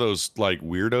was one of those like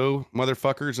weirdo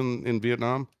motherfuckers in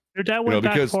Vietnam. Your dad went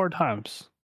back 4 times.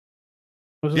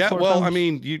 Yeah, well, times? I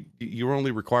mean, you were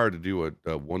only required to do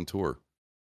a one tour.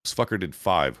 This fucker did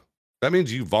 5. That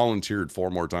means you volunteered 4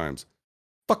 more times.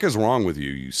 Fuck is wrong with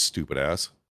you, you stupid ass?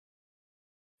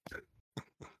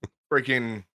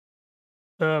 Freaking.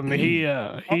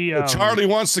 Charlie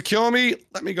wants to kill me.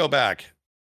 Let me go back.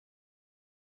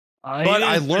 But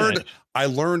I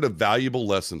learned a valuable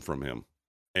lesson from him,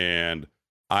 and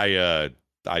I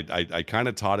kind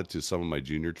of taught it to some of my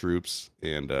junior troops,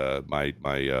 and my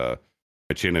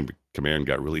chain of command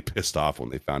got really pissed off when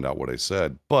they found out what I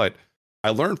said. But I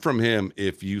learned from him,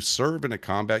 if you serve in a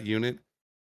combat unit,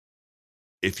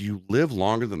 if you live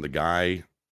longer than the guy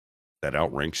that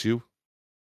outranks you,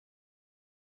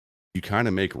 you kind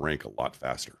of make rank a lot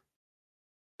faster.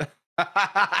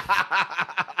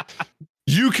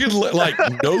 You can like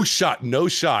no shot.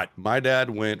 My dad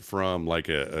went from like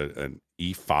an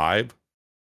E5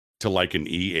 to like an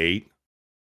E8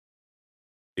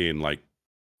 in like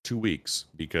 2 weeks,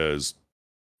 because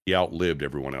he outlived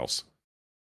everyone else.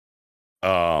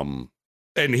 And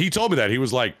he told me that. He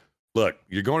was like, "Look,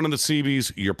 you're going to the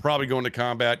CBs, you're probably going to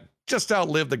combat, just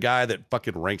outlive the guy that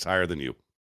fucking ranks higher than you."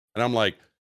 And I'm like,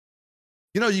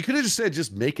 you know, you could have just said,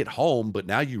 just make it home, but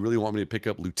now you really want me to pick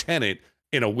up lieutenant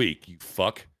in a week, you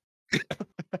fuck.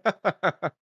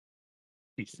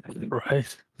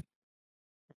 Right.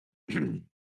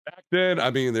 Back then,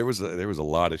 I mean, there was a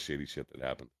lot of shady shit that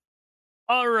happened.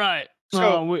 All right.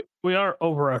 So we are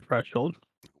over our threshold.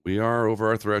 We are over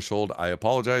our threshold. I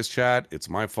apologize, chat. It's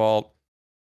my fault.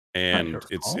 And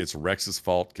it's Rex's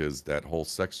fault, because that whole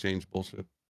sex change bullshit.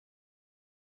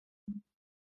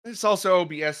 It's also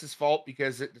OBS's fault,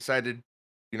 because it decided,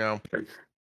 you know.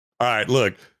 All right,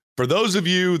 look, for those of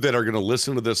you that are going to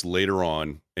listen to this later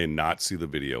on and not see the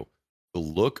video, The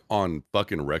look on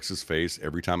fucking Rex's face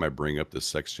every time I bring up the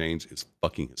sex change is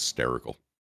fucking hysterical.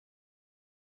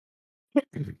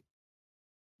 I'm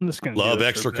just gonna do Love this for a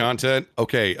extra bit. content.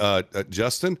 Okay,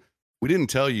 Justin, we didn't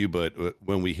tell you, but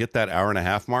when we hit that hour and a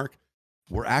half mark,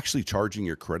 we're actually charging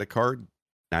your credit card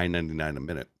 $9.99 a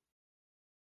minute.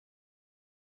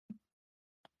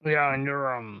 Yeah, and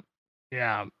you're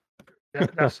yeah.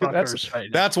 That's fuckers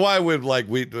right now. That's why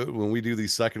when we do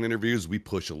these second interviews, we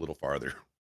push a little farther.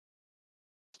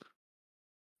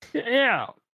 Yeah.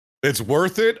 It's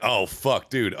worth it. Oh fuck,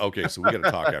 dude. Okay, so we got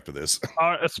to talk after this.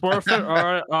 It's worth it. All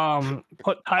right.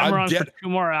 Put timer on for 2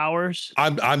 more hours.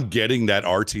 I'm getting that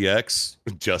RTX.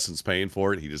 Justin's paying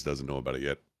for it. He just doesn't know about it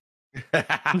yet.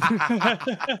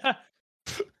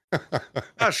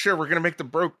 Oh, sure. We're gonna make the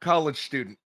broke college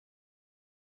student.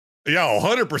 Yeah,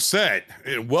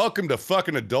 100%. Welcome to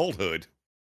fucking adulthood.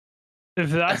 If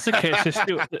that's the case, just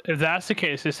do it. If that's the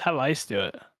case, just have Ice do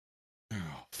it.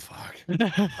 Oh fuck.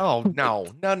 Oh no.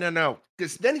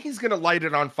 Because then he's gonna light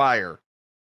it on fire.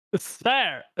 It's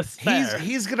fair. It's fair.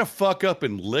 He's gonna fuck up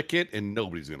and lick it, and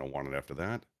nobody's gonna want it after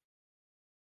that.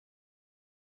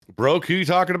 Broke? Who you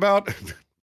talking about?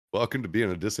 Welcome to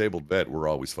being a disabled vet. We're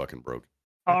always fucking broke.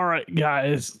 All right,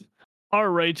 guys.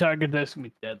 Our raid target is gonna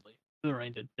be deadly. The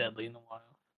raid did deadly in a while.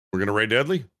 We're gonna raid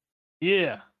deadly?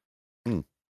 Yeah.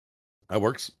 That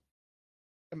works.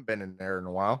 Haven't been in there in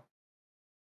a while.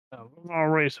 We're gonna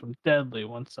raid some deadly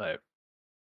once I.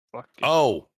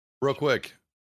 Oh, real quick.